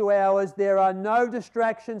those 2 hours, there are no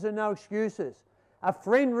distractions and no excuses. A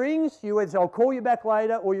friend rings, you either say, I'll call you back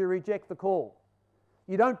later, or you reject the call.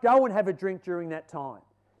 You don't go and have a drink during that time.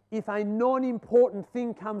 If a non-important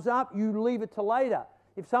thing comes up, you leave it to later.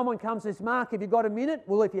 If someone comes and says, Mark, have you got a minute?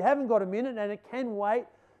 Well, if you haven't got a minute and it can wait,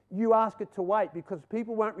 you ask it to wait, because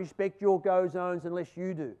people won't respect your go zones unless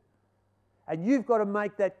you do. And you've got to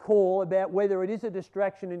make that call about whether it is a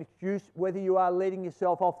distraction and excuse, whether you are letting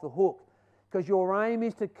yourself off the hook. Because your aim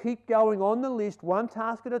is to keep going on the list, one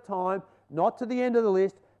task at a time, not to the end of the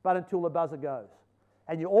list, but until the buzzer goes.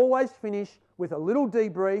 And you always finish with a little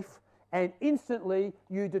debrief, and instantly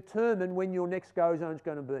you determine when your next go zone is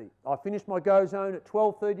going to be. I finished my go zone at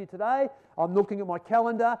 12:30 today. I'm looking at my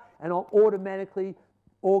calendar, and I'm automatically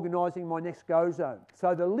organising my next go zone.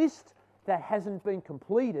 So the list that hasn't been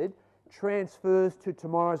completed transfers to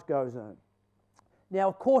tomorrow's go zone. Now,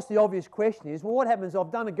 of course, the obvious question is, well, what happens?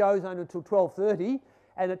 I've done a go zone until 12:30,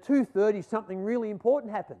 and at 2:30 something really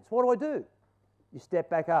important happens. What do? You step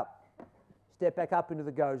back up. Step back up into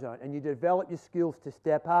the go zone, and you develop your skills to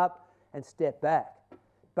step up and step back.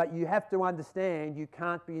 But you have to understand you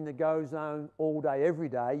can't be in the go zone all day, every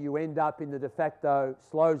day. You end up in the de facto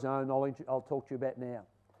slow zone I'll talk to you about now.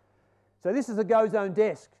 So this is a go zone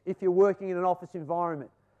desk if you're working in an office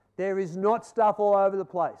environment. There is not stuff all over the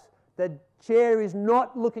place. The chair is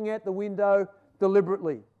not looking at the window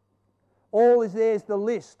deliberately. All is there is the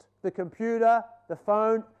list, the computer, the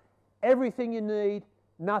phone, everything you need,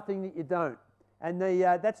 nothing that you don't. And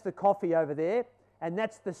that's the coffee over there, and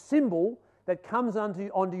that's the symbol that comes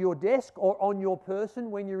onto your desk or on your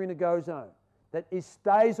person when you're in a go zone. That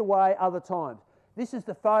stays away other times. This is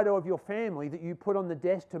the photo of your family that you put on the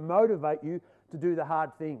desk to motivate you to do the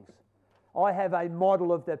hard things. I have a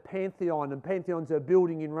model of the Pantheon, and Pantheon's a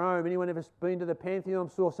building in Rome. Anyone ever been to the Pantheon?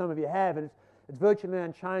 I'm sure some of you have, and it's virtually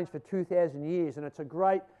unchanged for 2,000 years, and it's a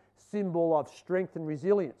great symbol of strength and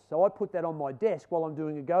resilience. So I put that on my desk while I'm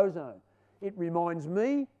doing a go zone. It reminds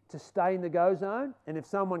me to stay in the go zone, and if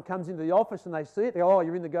someone comes into the office and they see it, they go, oh,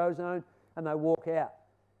 you're in the go zone, and they walk out.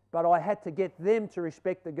 But I had to get them to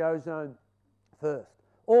respect the go zone first.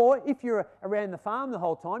 Or if you're around the farm the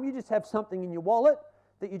whole time, you just have something in your wallet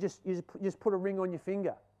that you just put a ring on your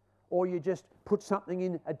finger, or you just put something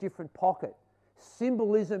in a different pocket.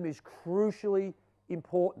 Symbolism is crucially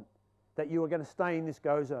important, that you are going to stay in this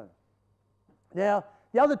go zone. Now,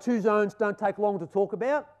 the other 2 zones don't take long to talk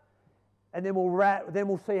about, and then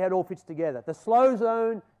we'll see how it all fits together. The slow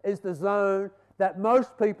zone is the zone that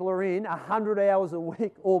most people are in 100 hours a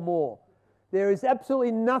week or more. There is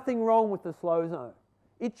absolutely nothing wrong with the slow zone.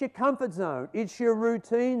 It's your comfort zone. It's your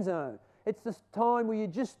routine zone. It's the time where you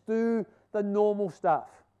just do the normal stuff.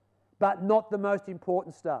 but not the most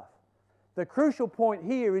important stuff. The crucial point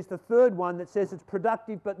here is the third one that says it's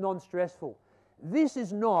productive but non-stressful. This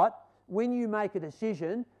is not when you make a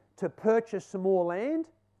decision to purchase some more land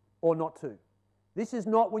or not to. This is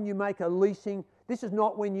not when you make a leasing. This is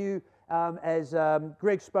not when you, as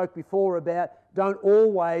Greg spoke before about, don't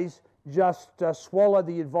always just swallow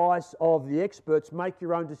the advice of the experts, make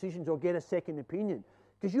your own decisions or get a second opinion.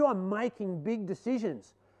 Because you are making big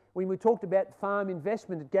decisions. When we talked about farm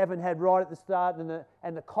investment that Gavin had right at the start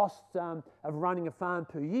and the costs of running a farm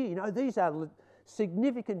per year, you know, these are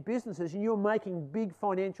significant businesses and you're making big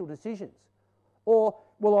financial decisions. Or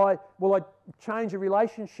will I change a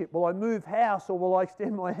relationship? Will I move house or will I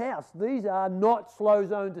extend my house? These are not slow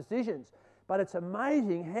zone decisions. But it's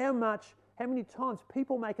amazing how many times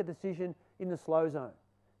people make a decision in the slow zone.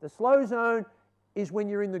 The slow zone is when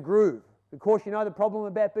you're in the groove. Of course, you know the problem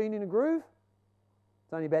about being in a groove?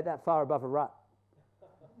 It's only about that far above a rut.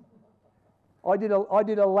 I did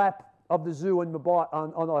a lap of the zoo on my bike.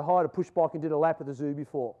 I hired a push bike and did a lap of the zoo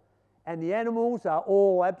before. And the animals are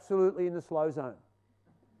all absolutely in the slow zone.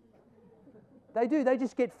 They do. They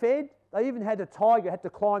just get fed. They even had a tiger had to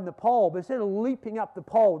climb the pole, but instead of leaping up the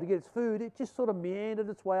pole to get its food, it just sort of meandered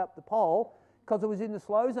its way up the pole because it was in the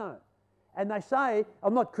slow zone. And they say,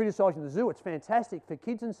 I'm not criticising the zoo, it's fantastic for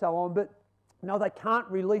kids and so on, but no, they can't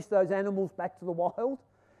release those animals back to the wild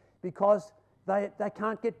because they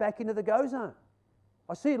can't get back into the go zone.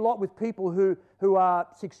 I see it a lot with people who are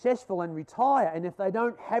successful and retire, and if they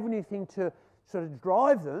don't have anything to sort of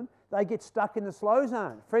drive them, they get stuck in the slow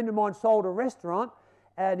zone. A friend of mine sold a restaurant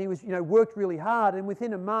and he was, worked really hard, and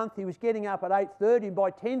within a month he was getting up at 8:30 and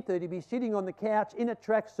by 10:30 he'd be sitting on the couch in a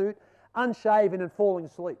tracksuit, unshaven and falling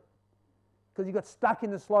asleep because he got stuck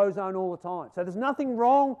in the slow zone all the time. So there's nothing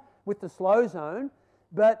wrong with the slow zone,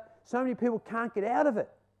 but so many people can't get out of it.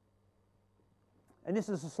 And this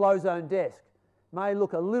is a slow zone desk. May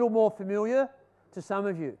look a little more familiar to some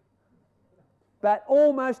of you. But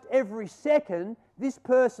almost every second, this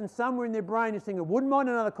person somewhere in their brain is thinking, wouldn't mind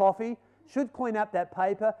another coffee, should clean up that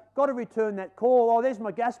paper, got to return that call, oh, there's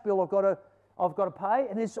my gas bill I've got to pay.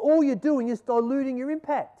 And it's all you're doing is diluting your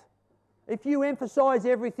impact. If you emphasise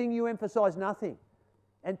everything, you emphasise nothing.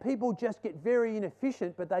 And people just get very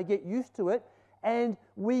inefficient, but they get used to it. And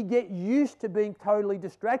we get used to being totally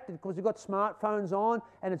distracted because we've got smartphones on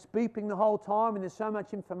and it's beeping the whole time and there's so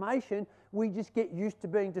much information, we just get used to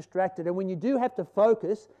being distracted. And when you do have to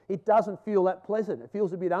focus, it doesn't feel that pleasant. It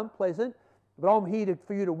feels a bit unpleasant, but I'm here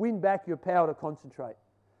for you to win back your power to concentrate.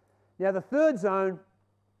 Now the third zone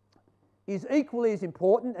is equally as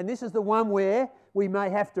important, and this is the one where we may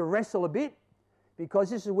have to wrestle a bit because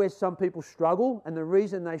this is where some people struggle, and the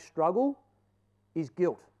reason they struggle is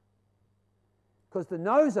guilt. Because the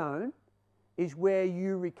no zone is where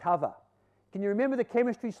you recover. Can you remember the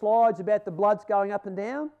chemistry slides about the bloods going up and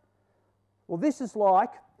down? Well, this is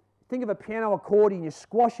like, think of a piano accordion, you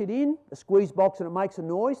squash it in, a squeeze box, and it makes a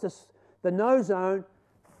noise. The no zone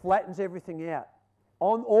flattens everything out.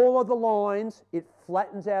 On all of the lines, it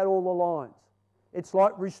flattens out all the lines. It's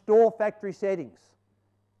like restore factory settings.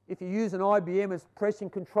 If you use an IBM, it's pressing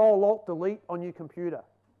Control-Alt-Delete on your computer.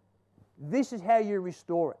 This is how you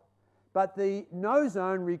restore it. But the no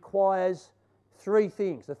zone requires three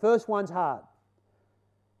things. The first one's hard.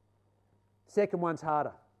 Second one's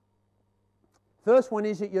harder. First one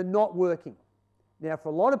is that you're not working. Now, for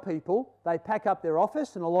a lot of people, they pack up their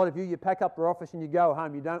office, and a lot of you pack up your office and you go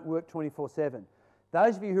home. You don't work 24/7.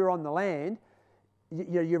 Those of you who are on the land,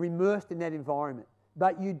 you're immersed in that environment.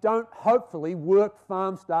 But you don't, hopefully, work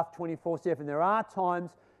farm stuff 24/7. There are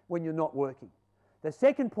times when you're not working. The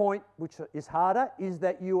second point, which is harder, is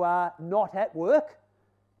that you are not at work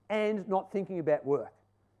and not thinking about work.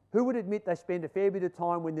 Who would admit they spend a fair bit of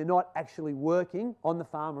time when they're not actually working on the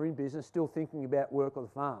farm or in business, still thinking about work or the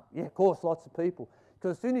farm? Yeah, of course, lots of people.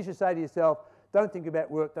 Because as soon as you say to yourself, don't think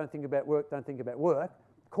about work, don't think about work, don't think about work,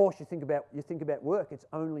 of course you think about work. It's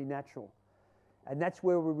only natural. And that's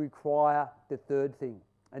where we require the third thing.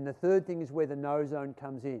 And the third thing is where the no zone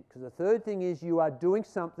comes in. Because the third thing is you are doing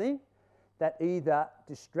something that either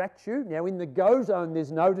distracts you. Now in the go zone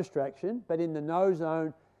there's no distraction, but in the no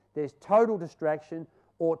zone there's total distraction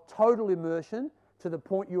or total immersion to the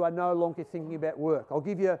point you are no longer thinking about work. I'll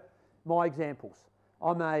give you my examples.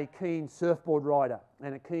 I'm a keen surfboard rider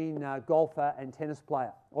and a keen golfer and tennis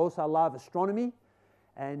player. I also love astronomy,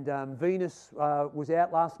 and Venus was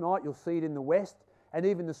out last night. You'll see it in the west. And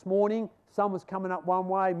even this morning, sun was coming up one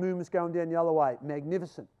way, moon was going down the other way.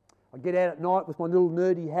 Magnificent. I get out at night with my little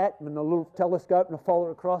nerdy hat and a little telescope and I follow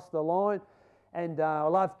it across the line. And I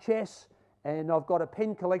love chess And I've got a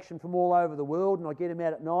pen collection from all over the world, and I get them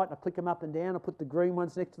out at night, and I click them up and down. I put the green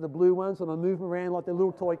ones next to the blue ones, and I move them around like they're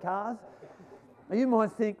little toy cars. Now you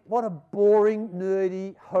might think, what a boring,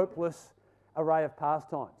 nerdy, hopeless array of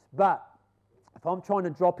pastimes. But if I'm trying to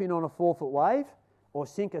drop in on a 4-foot wave, or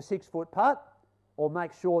sink a 6-foot putt, or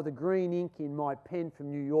make sure the green ink in my pen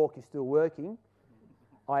from New York is still working,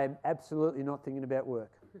 I am absolutely not thinking about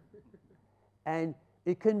work. And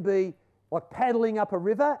it can be like paddling up a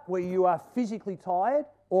river where you are physically tired,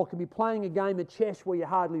 or it can be playing a game of chess where you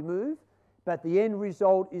hardly move, but the end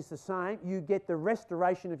result is the same. You get the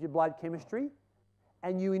restoration of your blood chemistry,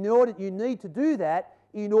 and you need to do that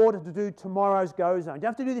in order to do tomorrow's go zone. You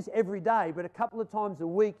have to do this every day, but a couple of times a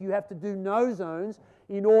week you have to do no zones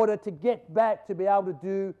in order to get back to be able to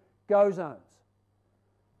do go zones.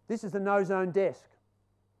 This is the no zone desk.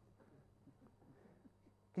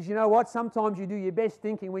 Because you know what? Sometimes you do your best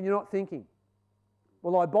thinking when you're not thinking.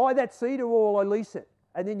 Will I buy that seat or will I lease it?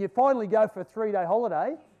 And then you finally go for a 3-day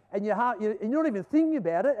holiday and you're not even thinking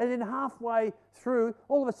about it, and then halfway through,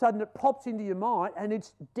 all of a sudden it pops into your mind, and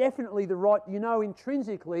it's definitely the right,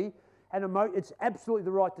 intrinsically, and it's absolutely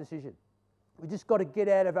the right decision. We just got to get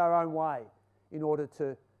out of our own way in order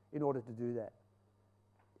to do that.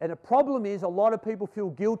 And the problem is a lot of people feel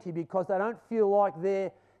guilty because they don't feel like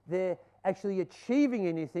they're actually achieving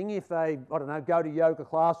anything if they, go to yoga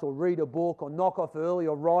class or read a book or knock off early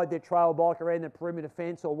or ride their trail bike around the perimeter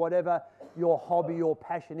fence or whatever your hobby or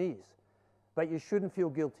passion is. But you shouldn't feel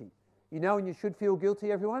guilty. You know when you should feel guilty,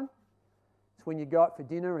 everyone? It's when you go out for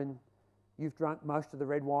dinner and you've drunk most of the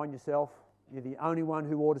red wine yourself. You're the only one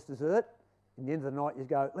who orders dessert. At the end of the night you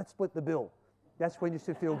go, let's split the bill. That's when you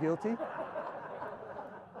should feel guilty.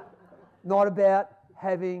 Not about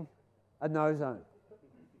having a no zone.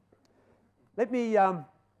 Let me,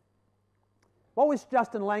 what was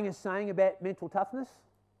Justin Langer saying about mental toughness?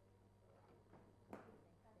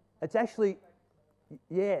 It's actually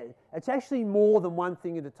more than one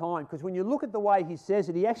thing at a time, because when you look at the way he says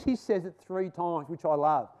it, he actually says it 3 times, which I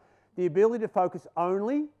love. The ability to focus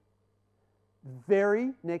only,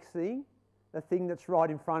 very next thing, the thing that's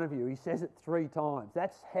right in front of you. He says it 3 times.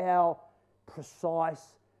 That's how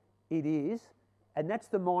precise it is, and that's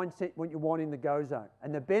the mindset what you want in the go zone.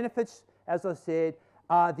 And the benefits, as I said,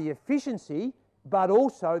 are the efficiency, but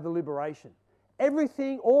also the liberation.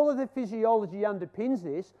 Everything, all of the physiology underpins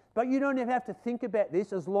this, but you don't even have to think about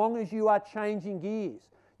this as long as you are changing gears.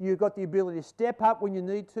 You've got the ability to step up when you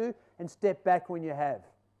need to and step back when you have.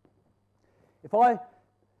 If I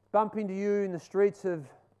bump into you in the streets of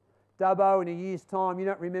Dubbo in a year's time, you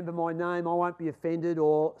don't remember my name, I won't be offended,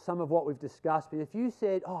 or some of what we've discussed, but if you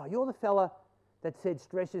said, oh, you're the fella that said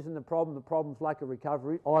stress isn't the problem's lack of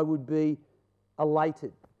recovery, I would be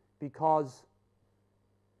elated, because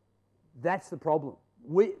that's the problem.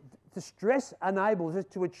 The stress enables us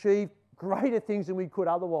to achieve greater things than we could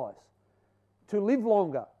otherwise. To live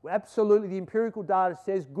longer, absolutely, the empirical data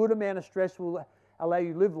says good amount of stress will allow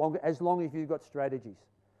you to live longer as long as you've got strategies.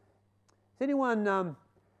 Does anyone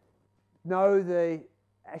know the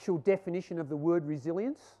actual definition of the word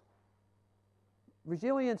resilience?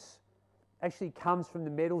 Resilience actually comes from the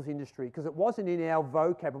metals industry, because it wasn't in our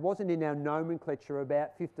vocab, it wasn't in our nomenclature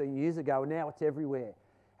about 15 years ago, and now it's everywhere.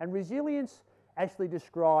 And resilience actually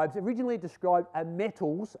originally described a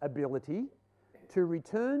metal's ability to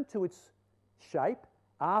return to its shape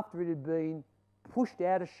after it had been pushed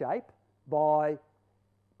out of shape by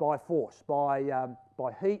force, by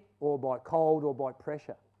heat or by cold or by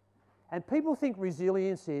pressure. And people think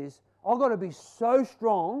resilience is, I've got to be so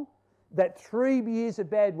strong that 3 years of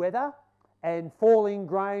bad weather and falling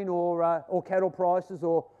grain or cattle prices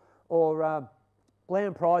or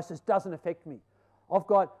land prices doesn't affect me. I've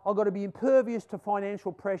got to be impervious to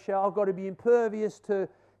financial pressure. I've got to be impervious to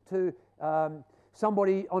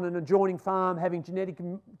somebody on an adjoining farm having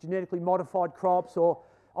genetically modified crops, or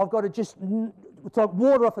I've got to it's like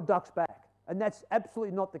water off a duck's back. And that's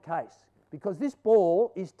absolutely not the case, because this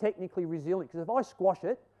ball is technically resilient, because if I squash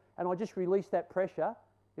it and I just release that pressure,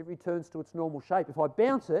 it returns to its normal shape. If I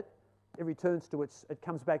bounce it, it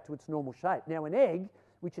comes back to its normal shape. Now an egg,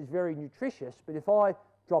 which is very nutritious, but if I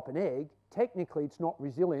drop an egg, technically it's not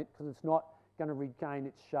resilient because it's not going to regain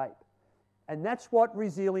its shape. And that's what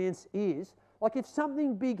resilience is. Like if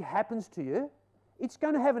something big happens to you, it's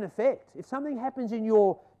going to have an effect. If something happens in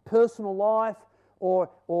your personal life,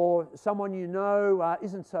 or someone you know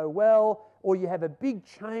isn't so well, or you have a big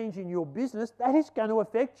change in your business, that is going to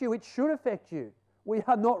affect you. It should affect you. We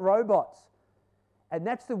are not robots. And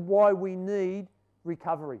that's why we need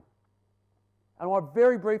recovery. And I'll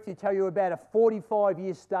very briefly tell you about a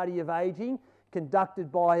 45-year study of aging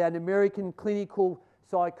conducted by an American clinical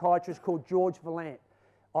psychiatrist called George Vaillant.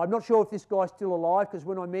 I'm not sure if this guy's still alive because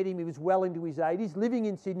when I met him he was well into his 80s, living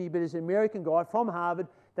in Sydney, but he's an American guy from Harvard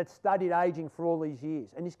that studied ageing for all these years.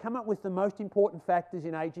 And he's come up with the most important factors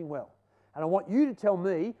in ageing well. And I want you to tell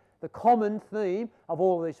me the common theme of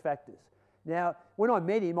all of these factors. Now, when I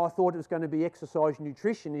met him, I thought it was going to be exercise and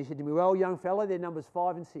nutrition. He said to me, well, young fella, they're numbers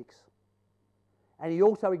 5 and 6. And he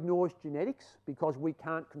also ignores genetics because we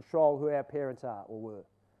can't control who our parents are or were.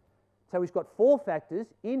 So he's got 4 factors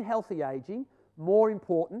in healthy ageing more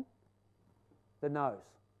important than those.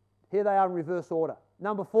 Here they are in reverse order.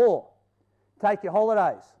 Number 4, take your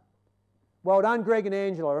holidays. Well done, Greg and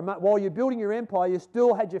Angela. While you're building your empire, you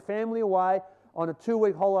still had your family away on a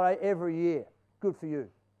 2-week holiday every year. Good for you.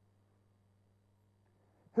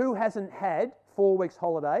 Who hasn't had 4 weeks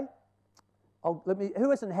holiday? Who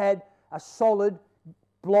hasn't had a solid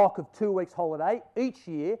block of 2 weeks holiday each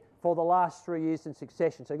year for the last 3 years in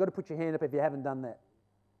succession? So you've got to put your hand up if you haven't done that.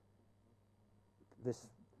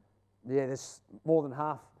 There's more than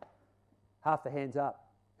half the hands up.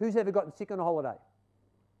 Who's ever gotten sick on a holiday?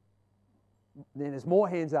 Then there's more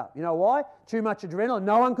hands up. You know why? Too much adrenaline.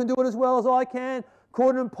 No one can do it as well as I can.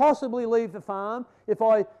 Couldn't possibly leave the farm. If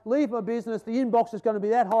I leave my business, the inbox is going to be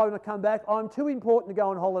that high when I come back. I'm too important to go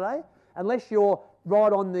on holiday. Unless you're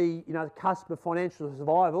right on the cusp of financial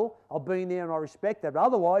survival, I've been there and I respect that. But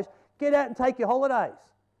otherwise, get out and take your holidays.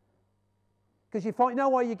 Because you know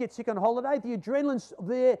why you get sick on holiday? The adrenaline's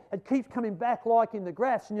there, it keeps coming back like in the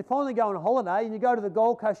graphs, and you finally go on a holiday and you go to the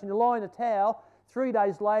Gold Coast and you lie in a towel. 3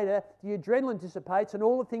 days later, the adrenaline dissipates and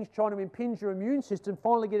all the things trying to impinge your immune system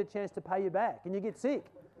finally get a chance to pay you back and you get sick.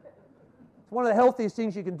 It's one of the healthiest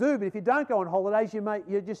things you can do, but if you don't go on holidays,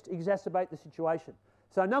 you just exacerbate the situation.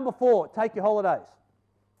 So number 4, take your holidays.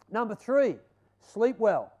 Number 3, sleep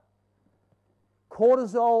well.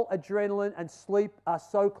 Cortisol, adrenaline and sleep are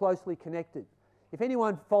so closely connected. If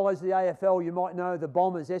anyone follows the AFL, you might know the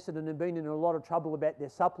Bombers, Essendon, have been in a lot of trouble about their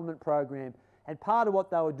supplement program. And part of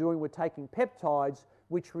what they were doing were taking peptides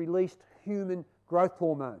which released human growth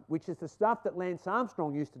hormone, which is the stuff that Lance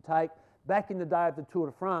Armstrong used to take back in the day of the Tour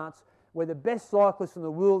de France, where the best cyclists in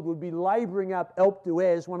the world would be labouring up Alpe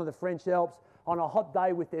d'Huez, one of the French Alps, on a hot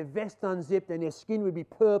day with their vest unzipped and their skin would be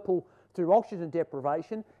purple through oxygen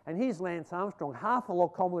deprivation. And here's Lance Armstrong, half a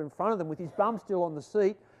kilometre in front of them with his bum still on the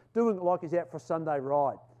seat, doing it like he's out for a Sunday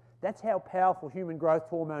ride. That's how powerful human growth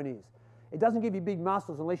hormone is. It doesn't give you big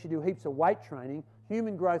muscles unless you do heaps of weight training.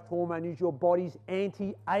 Human growth hormone is your body's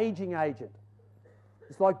anti-aging agent.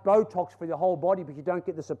 It's like Botox for your whole body, but you don't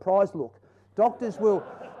get the surprise look. Doctors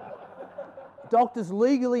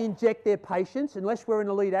legally inject their patients. Unless we're an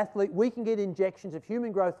elite athlete, we can get injections of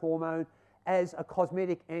human growth hormone as a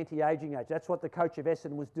cosmetic anti-aging agent. That's what the coach of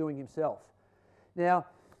Essendon was doing himself. Now,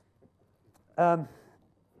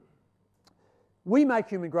 we make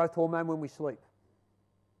human growth hormone when we sleep.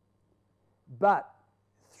 But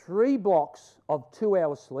 3 blocks of 2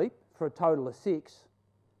 hours sleep for a total of 6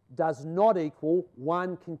 does not equal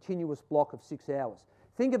 1 continuous block of 6 hours.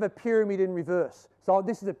 Think of a pyramid in reverse. So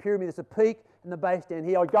this is a pyramid, there's a peak and the base down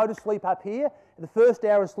here. I go to sleep up here. The first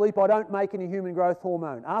hour of sleep, I don't make any human growth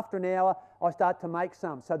hormone. After an hour, I start to make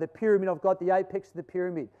some. So the pyramid, I've got the apex of the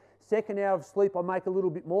pyramid. Second hour of sleep, I make a little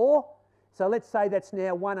bit more. So let's say that's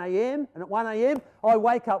now 1 a.m. And at 1 a.m., I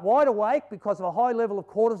wake up wide awake because of a high level of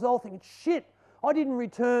cortisol, thinking, shit, I didn't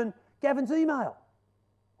return Gavin's email.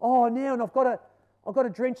 Oh, now, and I've got to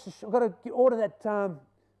drench, I've got to order that, I've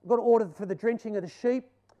got to order for the drenching of the sheep,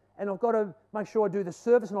 and I've got to make sure I do the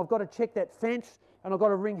service, and I've got to check that fence, and I've got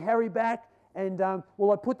to ring Harry back, and I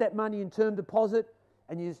put that money in term deposit,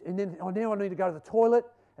 and then now I need to go to the toilet,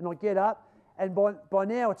 and I get up, and by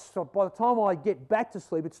now, by the time I get back to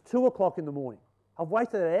sleep, it's 2 o'clock in the morning. I've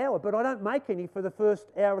wasted an hour, but I don't make any for the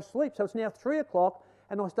first hour of sleep. So it's now 3 o'clock,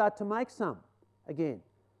 and I start to make some again.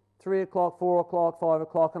 3 o'clock, 4 o'clock, 5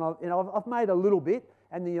 o'clock, and I've made a little bit,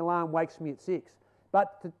 and the alarm wakes me at 6.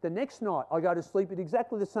 But the next night, I go to sleep at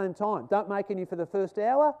exactly the same time. Don't make any for the first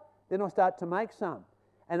hour, then I start to make some.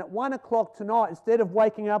 And at 1 o'clock tonight, instead of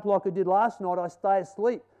waking up like I did last night, I stay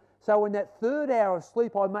asleep. So in that third hour of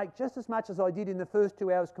sleep, I make just as much as I did in the first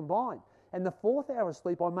 2 hours combined. And the fourth hour of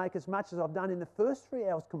sleep, I make as much as I've done in the first 3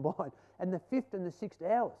 hours combined, and the fifth and the sixth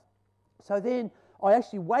hours. So then I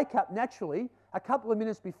actually wake up naturally a couple of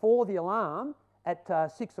minutes before the alarm at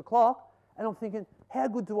 6 o'clock, and I'm thinking, how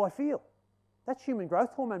good do I feel? That's human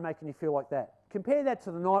growth hormone making you feel like that. Compare that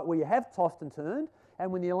to the night where you have tossed and turned,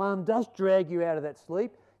 and when the alarm does drag you out of that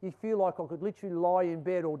sleep, you feel like I could literally lie in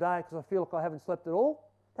bed all day because I feel like I haven't slept at all.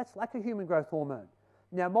 That's like a human growth hormone.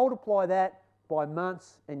 Now multiply that by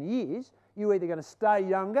months and years, you're either going to stay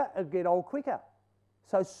younger or get old quicker.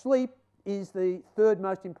 So sleep is the third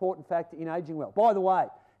most important factor in aging well. By the way,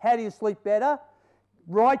 how do you sleep better?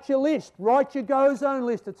 Write your list. Write your go zone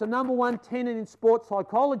list. It's a number one tenet in sports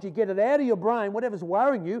psychology. Get it out of your brain, whatever's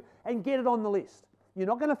worrying you, and get it on the list. You're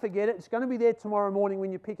not going to forget it. It's going to be there tomorrow morning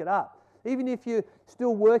when you pick it up. Even if you're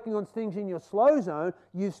still working on things in your slow zone,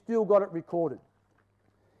 you've still got it recorded.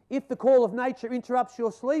 If the call of nature interrupts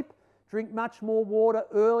your sleep, drink much more water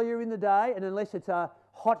earlier in the day, and unless it's a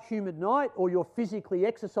hot, humid night or you're physically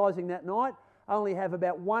exercising that night, only have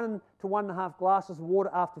about 1 to 1.5 glasses of water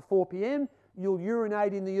after 4 p.m. You'll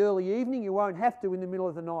urinate in the early evening. You won't have to in the middle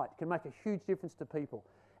of the night. It can make a huge difference to people.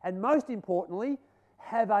 And most importantly,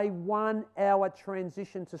 have a 1 hour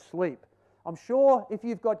transition to sleep. I'm sure if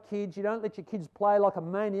you've got kids, you don't let your kids play like a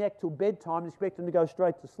maniac till bedtime and expect them to go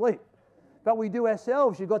straight to sleep. But we do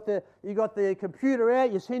ourselves. You've got the computer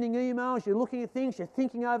out, you're sending emails, you're looking at things, you're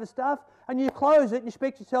thinking over stuff, and you close it and you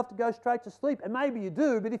expect yourself to go straight to sleep. And maybe you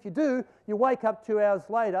do, but if you do, you wake up 2 hours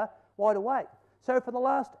later wide awake. So for the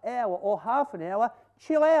last hour or half an hour,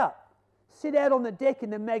 chill out. Sit out on the deck in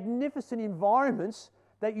the magnificent environments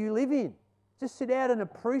that you live in. Just sit out and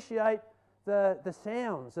appreciate the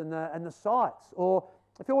sounds and the sights. Or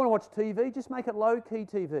if you want to watch TV, just make it low-key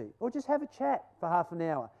TV. Or just have a chat for half an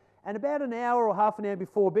hour. And about an hour or half an hour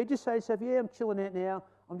before bed, just say to yourself, yeah, I'm chilling out now.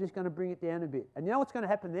 I'm just going to bring it down a bit. And you know what's going to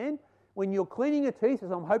happen then? When you're cleaning your teeth,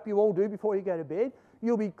 as I hope you all do before you go to bed,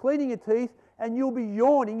 you'll be cleaning your teeth and you'll be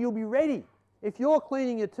yawning, you'll be ready. If you're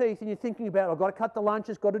cleaning your teeth and you're thinking about, I've got to cut the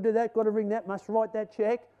lunches, got to do that, got to ring that, must write that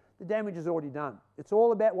check, the damage is already done. It's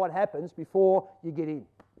all about what happens before you get in.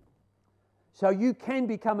 So you can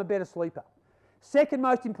become a better sleeper. Second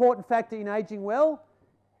most important factor in aging well,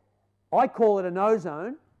 I call it a no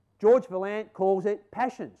zone. George Vaillant calls it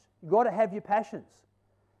passions. You've got to have your passions.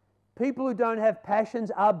 People who don't have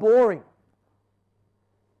passions are boring.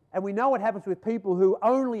 And we know what happens with people who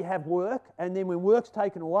only have work, and then when work's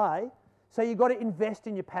taken away, so you've got to invest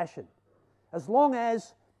in your passion. As long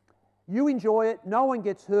as you enjoy it, no one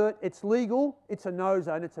gets hurt, it's legal, it's a no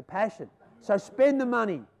zone, it's a passion. So spend the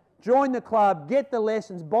money, join the club, get the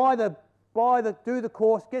lessons, do the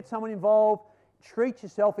course, get someone involved, treat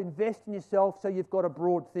yourself, invest in yourself so you've got a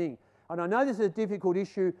broad thing. And I know this is a difficult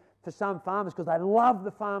issue for some farmers because they love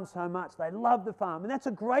the farm so much. They love the farm, and that's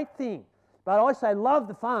a great thing. But I say love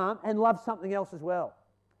the farm and love something else as well.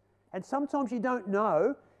 And sometimes you don't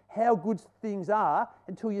know how good things are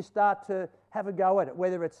until you start to have a go at it,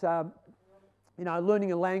 whether it's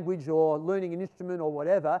learning a language or learning an instrument or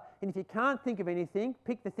whatever. And if you can't think of anything,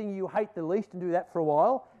 pick the thing you hate the least and do that for a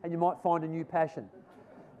while, and you might find a new passion.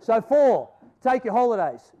 So 4, take your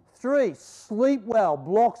holidays. 3, sleep well.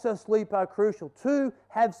 Blocks of sleep are crucial. 2,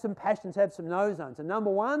 have some passions, have some no zones. And number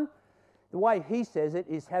 1, the way he says it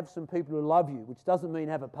is have some people who love you, which doesn't mean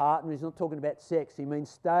have a partner. He's not talking about sex. He means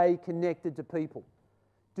stay connected to people.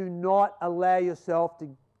 Do not allow yourself to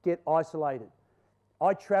get isolated.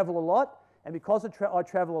 I travel a lot, and because I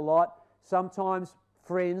travel a lot, sometimes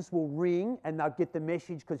friends will ring and they'll get the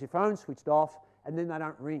message because your phone's switched off, and then they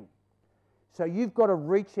don't ring. So you've got to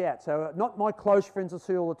reach out. So not my close friends I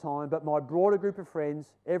see all the time, but my broader group of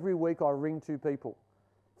friends, every week I ring 2 people.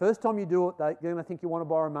 First time you do it, they're going to think you want to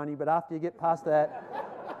borrow money, but after you get past that,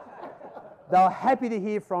 they're happy to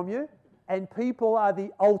hear from you, and people are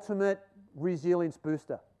the ultimate resilience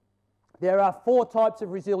booster. There are 4 types of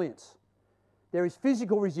resilience. There is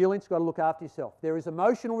physical resilience, you've got to look after yourself. There is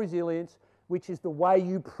emotional resilience, which is the way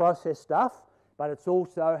you process stuff, but it's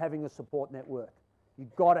also having a support network.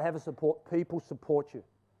 You've got to have a support, people support you.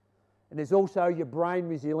 And there's also your brain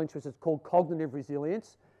resilience, which is called cognitive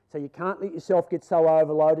resilience. So you can't let yourself get so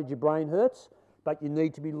overloaded your brain hurts, but you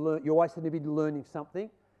need to be you always need to be learning something.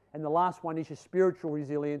 And the last one is your spiritual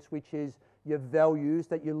resilience, which is your values,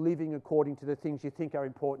 that you're living according to the things you think are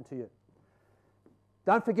important to you.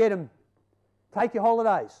 Don't forget them. Take your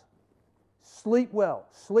holidays. Sleep well.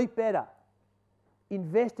 Sleep better.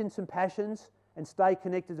 Invest in some passions and stay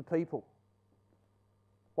connected to people.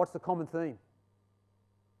 What's the common theme?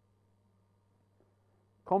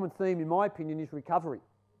 Common theme, in my opinion, is recovery.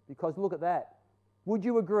 Because look at that. Would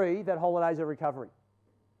you agree that holidays are recovery?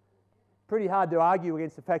 Pretty hard to argue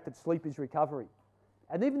against the fact that sleep is recovery.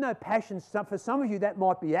 And even though passions, for some of you that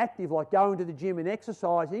might be active, like going to the gym and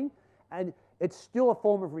exercising, and it's still a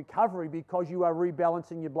form of recovery because you are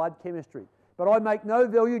rebalancing your blood chemistry. But I make no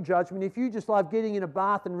value judgment. If you just love getting in a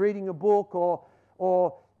bath and reading a book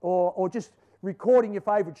or just recording your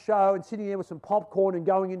favourite show and sitting there with some popcorn and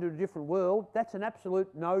going into a different world, that's an absolute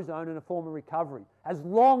no zone and a form of recovery. As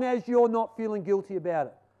long as you're not feeling guilty about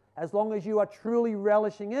it, as long as you are truly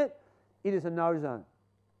relishing it, it is a no zone.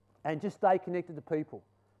 And just stay connected to people.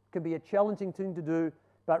 It can be a challenging thing to do,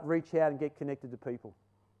 but reach out and get connected to people.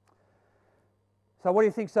 So what do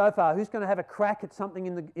you think so far? Who's going to have a crack at something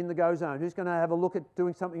in the go zone? Who's going to have a look at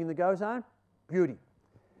doing something in the go zone? Beauty.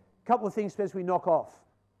 A couple of things as we knock off.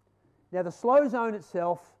 Now the slow zone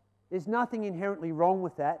itself, there's nothing inherently wrong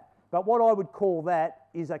with that, but what I would call that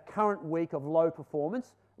is a current week of low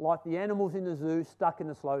performance, like the animals in the zoo stuck in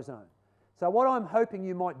the slow zone. So what I'm hoping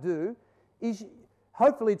you might do is,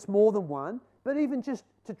 hopefully it's more than one, but even just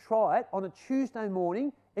to try it on a Tuesday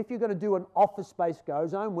morning, if you're going to do an office-based go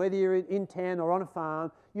zone, whether you're in town or on a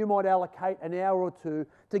farm, you might allocate an hour or two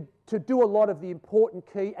to do a lot of the important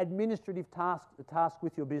key administrative tasks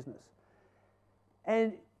with your business.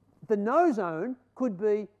 And the no zone could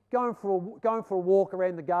be going for a walk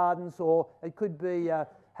around the gardens, or it could be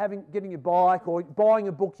getting your bike, or buying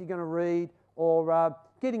a book you're going to read, or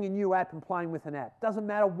getting a new app and playing with an app. Doesn't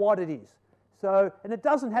matter what it is. So, and it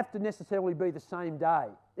doesn't have to necessarily be the same day.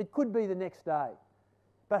 It could be the next day.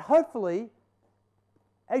 But hopefully,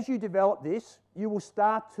 as you develop this, you will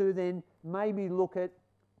start to then maybe look at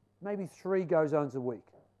maybe 3 go zones a week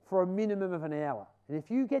for a minimum of an hour. And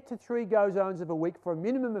if you get to 3 go zones of a week for a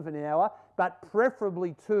minimum of an hour, but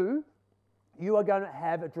preferably 2, you are going to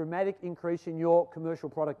have a dramatic increase in your commercial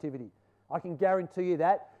productivity. I can guarantee you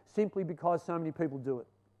that, simply because so many people do it.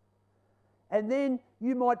 And then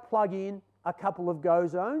you might plug in a couple of go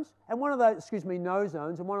zones, and one of those, no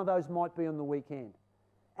zones, and one of those might be on the weekend.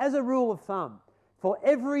 As a rule of thumb, for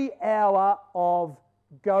every hour of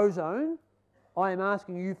go zone, I am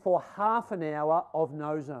asking you for half an hour of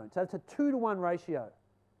no zone. So it's a 2-to-1 ratio.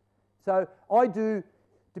 So I do,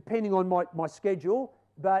 depending on my schedule,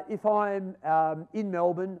 but if I'm in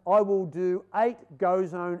Melbourne, I will do 8 go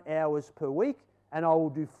zone hours per week, and I will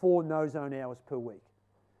do 4 no zone hours per week.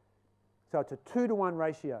 So it's a 2-to-1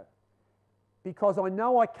 ratio. Because I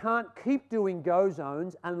know I can't keep doing go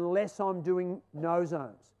zones unless I'm doing no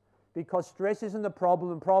zones. Because stress isn't the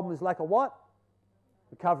problem, and problem is lack of what?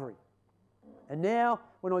 Recovery. And now,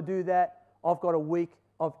 when I do that, I've got a week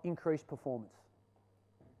of increased performance.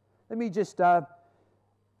 Let me just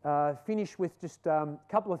finish with just a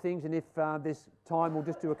couple of things, and if there's time, we'll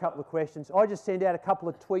just do a couple of questions. I just send out a couple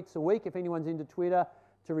of tweets a week, if anyone's into Twitter,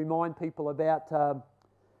 to remind people about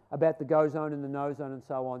the go zone and the no zone and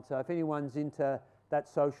so on. So if anyone's into that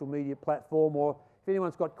social media platform, or if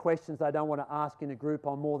anyone's got questions they don't want to ask in a group,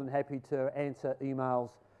 I'm more than happy to answer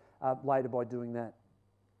emails later by doing that.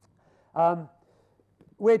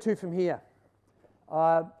 Where to from here?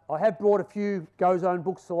 I have brought a few go zone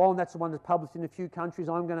books along. That's the one that's published in a few countries.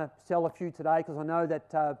 I'm going to sell a few today because I know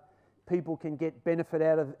that people can get benefit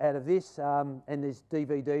out of this, and there's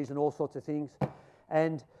DVDs and all sorts of things.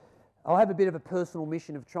 And I have a bit of a personal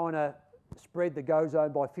mission of trying to spread the go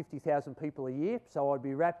zone by 50,000 people a year. So I'd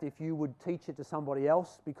be rapt if you would teach it to somebody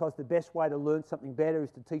else, because the best way to learn something better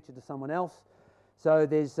is to teach it to someone else. So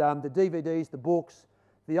there's the DVDs, the books.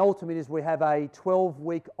 The ultimate is we have a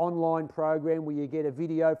 12-week online program where you get a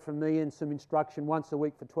video from me and some instruction once a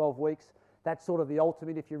week for 12 weeks. That's sort of the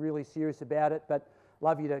ultimate if you're really serious about it, but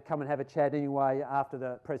love you to come and have a chat anyway after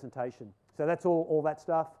the presentation. So that's all that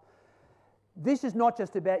stuff. This is not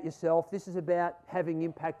just about yourself, this is about having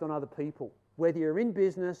impact on other people. Whether you're in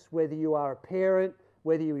business, whether you are a parent,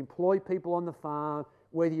 whether you employ people on the farm,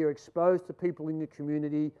 whether you're exposed to people in your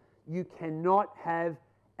community, you cannot have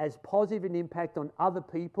as positive an impact on other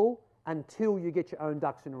people until you get your own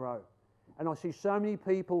ducks in a row. And I see so many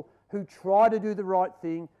people who try to do the right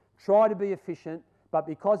thing, try to be efficient, but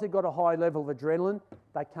because they've got a high level of adrenaline,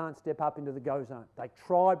 they can't step up into the go zone. They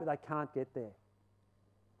try, but they can't get there.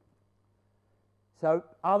 So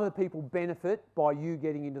other people benefit by you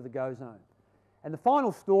getting into the go zone. And the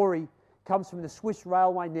final story comes from the Swiss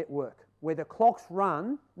railway network, where the clocks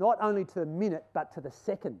run not only to the minute, but to the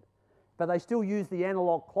second. But they still use the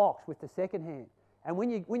analog clocks with the second hand. And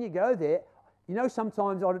when you go there, you know,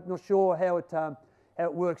 sometimes, I'm not sure how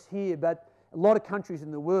it works here, but a lot of countries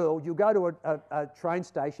in the world, you'll go to a train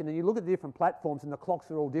station and you look at the different platforms and the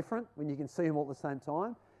clocks are all different when you can see them all at the same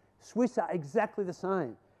time. Swiss are exactly the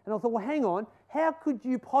same. And I thought, well, hang on, how could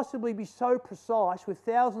you possibly be so precise with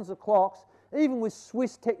thousands of clocks, even with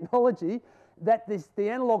Swiss technology, that the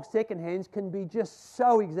analog second hands can be just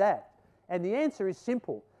so exact? And the answer is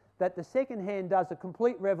simple, that the second hand does a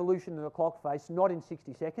complete revolution of the clock face, not in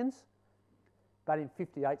 60 seconds, but in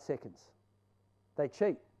 58 seconds. They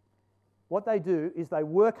cheat. What they do is they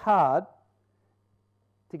work hard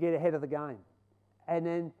to get ahead of the game. And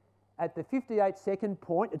then at the 58-second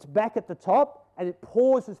point, it's back at the top, and it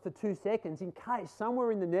pauses for 2 seconds in case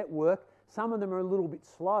somewhere in the network, some of them are a little bit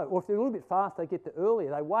slow. Or if they're a little bit fast, they get there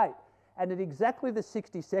earlier, they wait. And at exactly the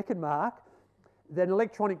 60-second mark, that an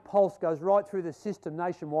electronic pulse goes right through the system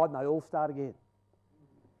nationwide and they all start again.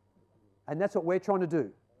 And that's what we're trying to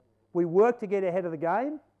do. We work to get ahead of the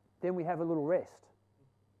game, then we have a little rest.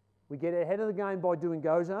 We get ahead of the game by doing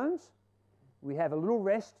go zones. We have a little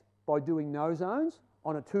rest by doing no zones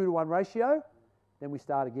on a 2-to-1 ratio, then we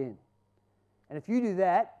start again. And if you do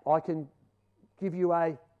that, I can give you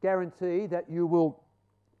a guarantee that you will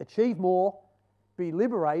achieve more, be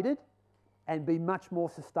liberated, and be much more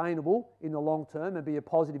sustainable in the long term and be a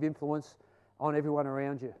positive influence on everyone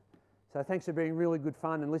around you. So thanks for being really good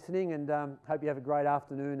fun and listening, and hope you have a great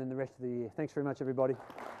afternoon and the rest of the year. Thanks very much, everybody.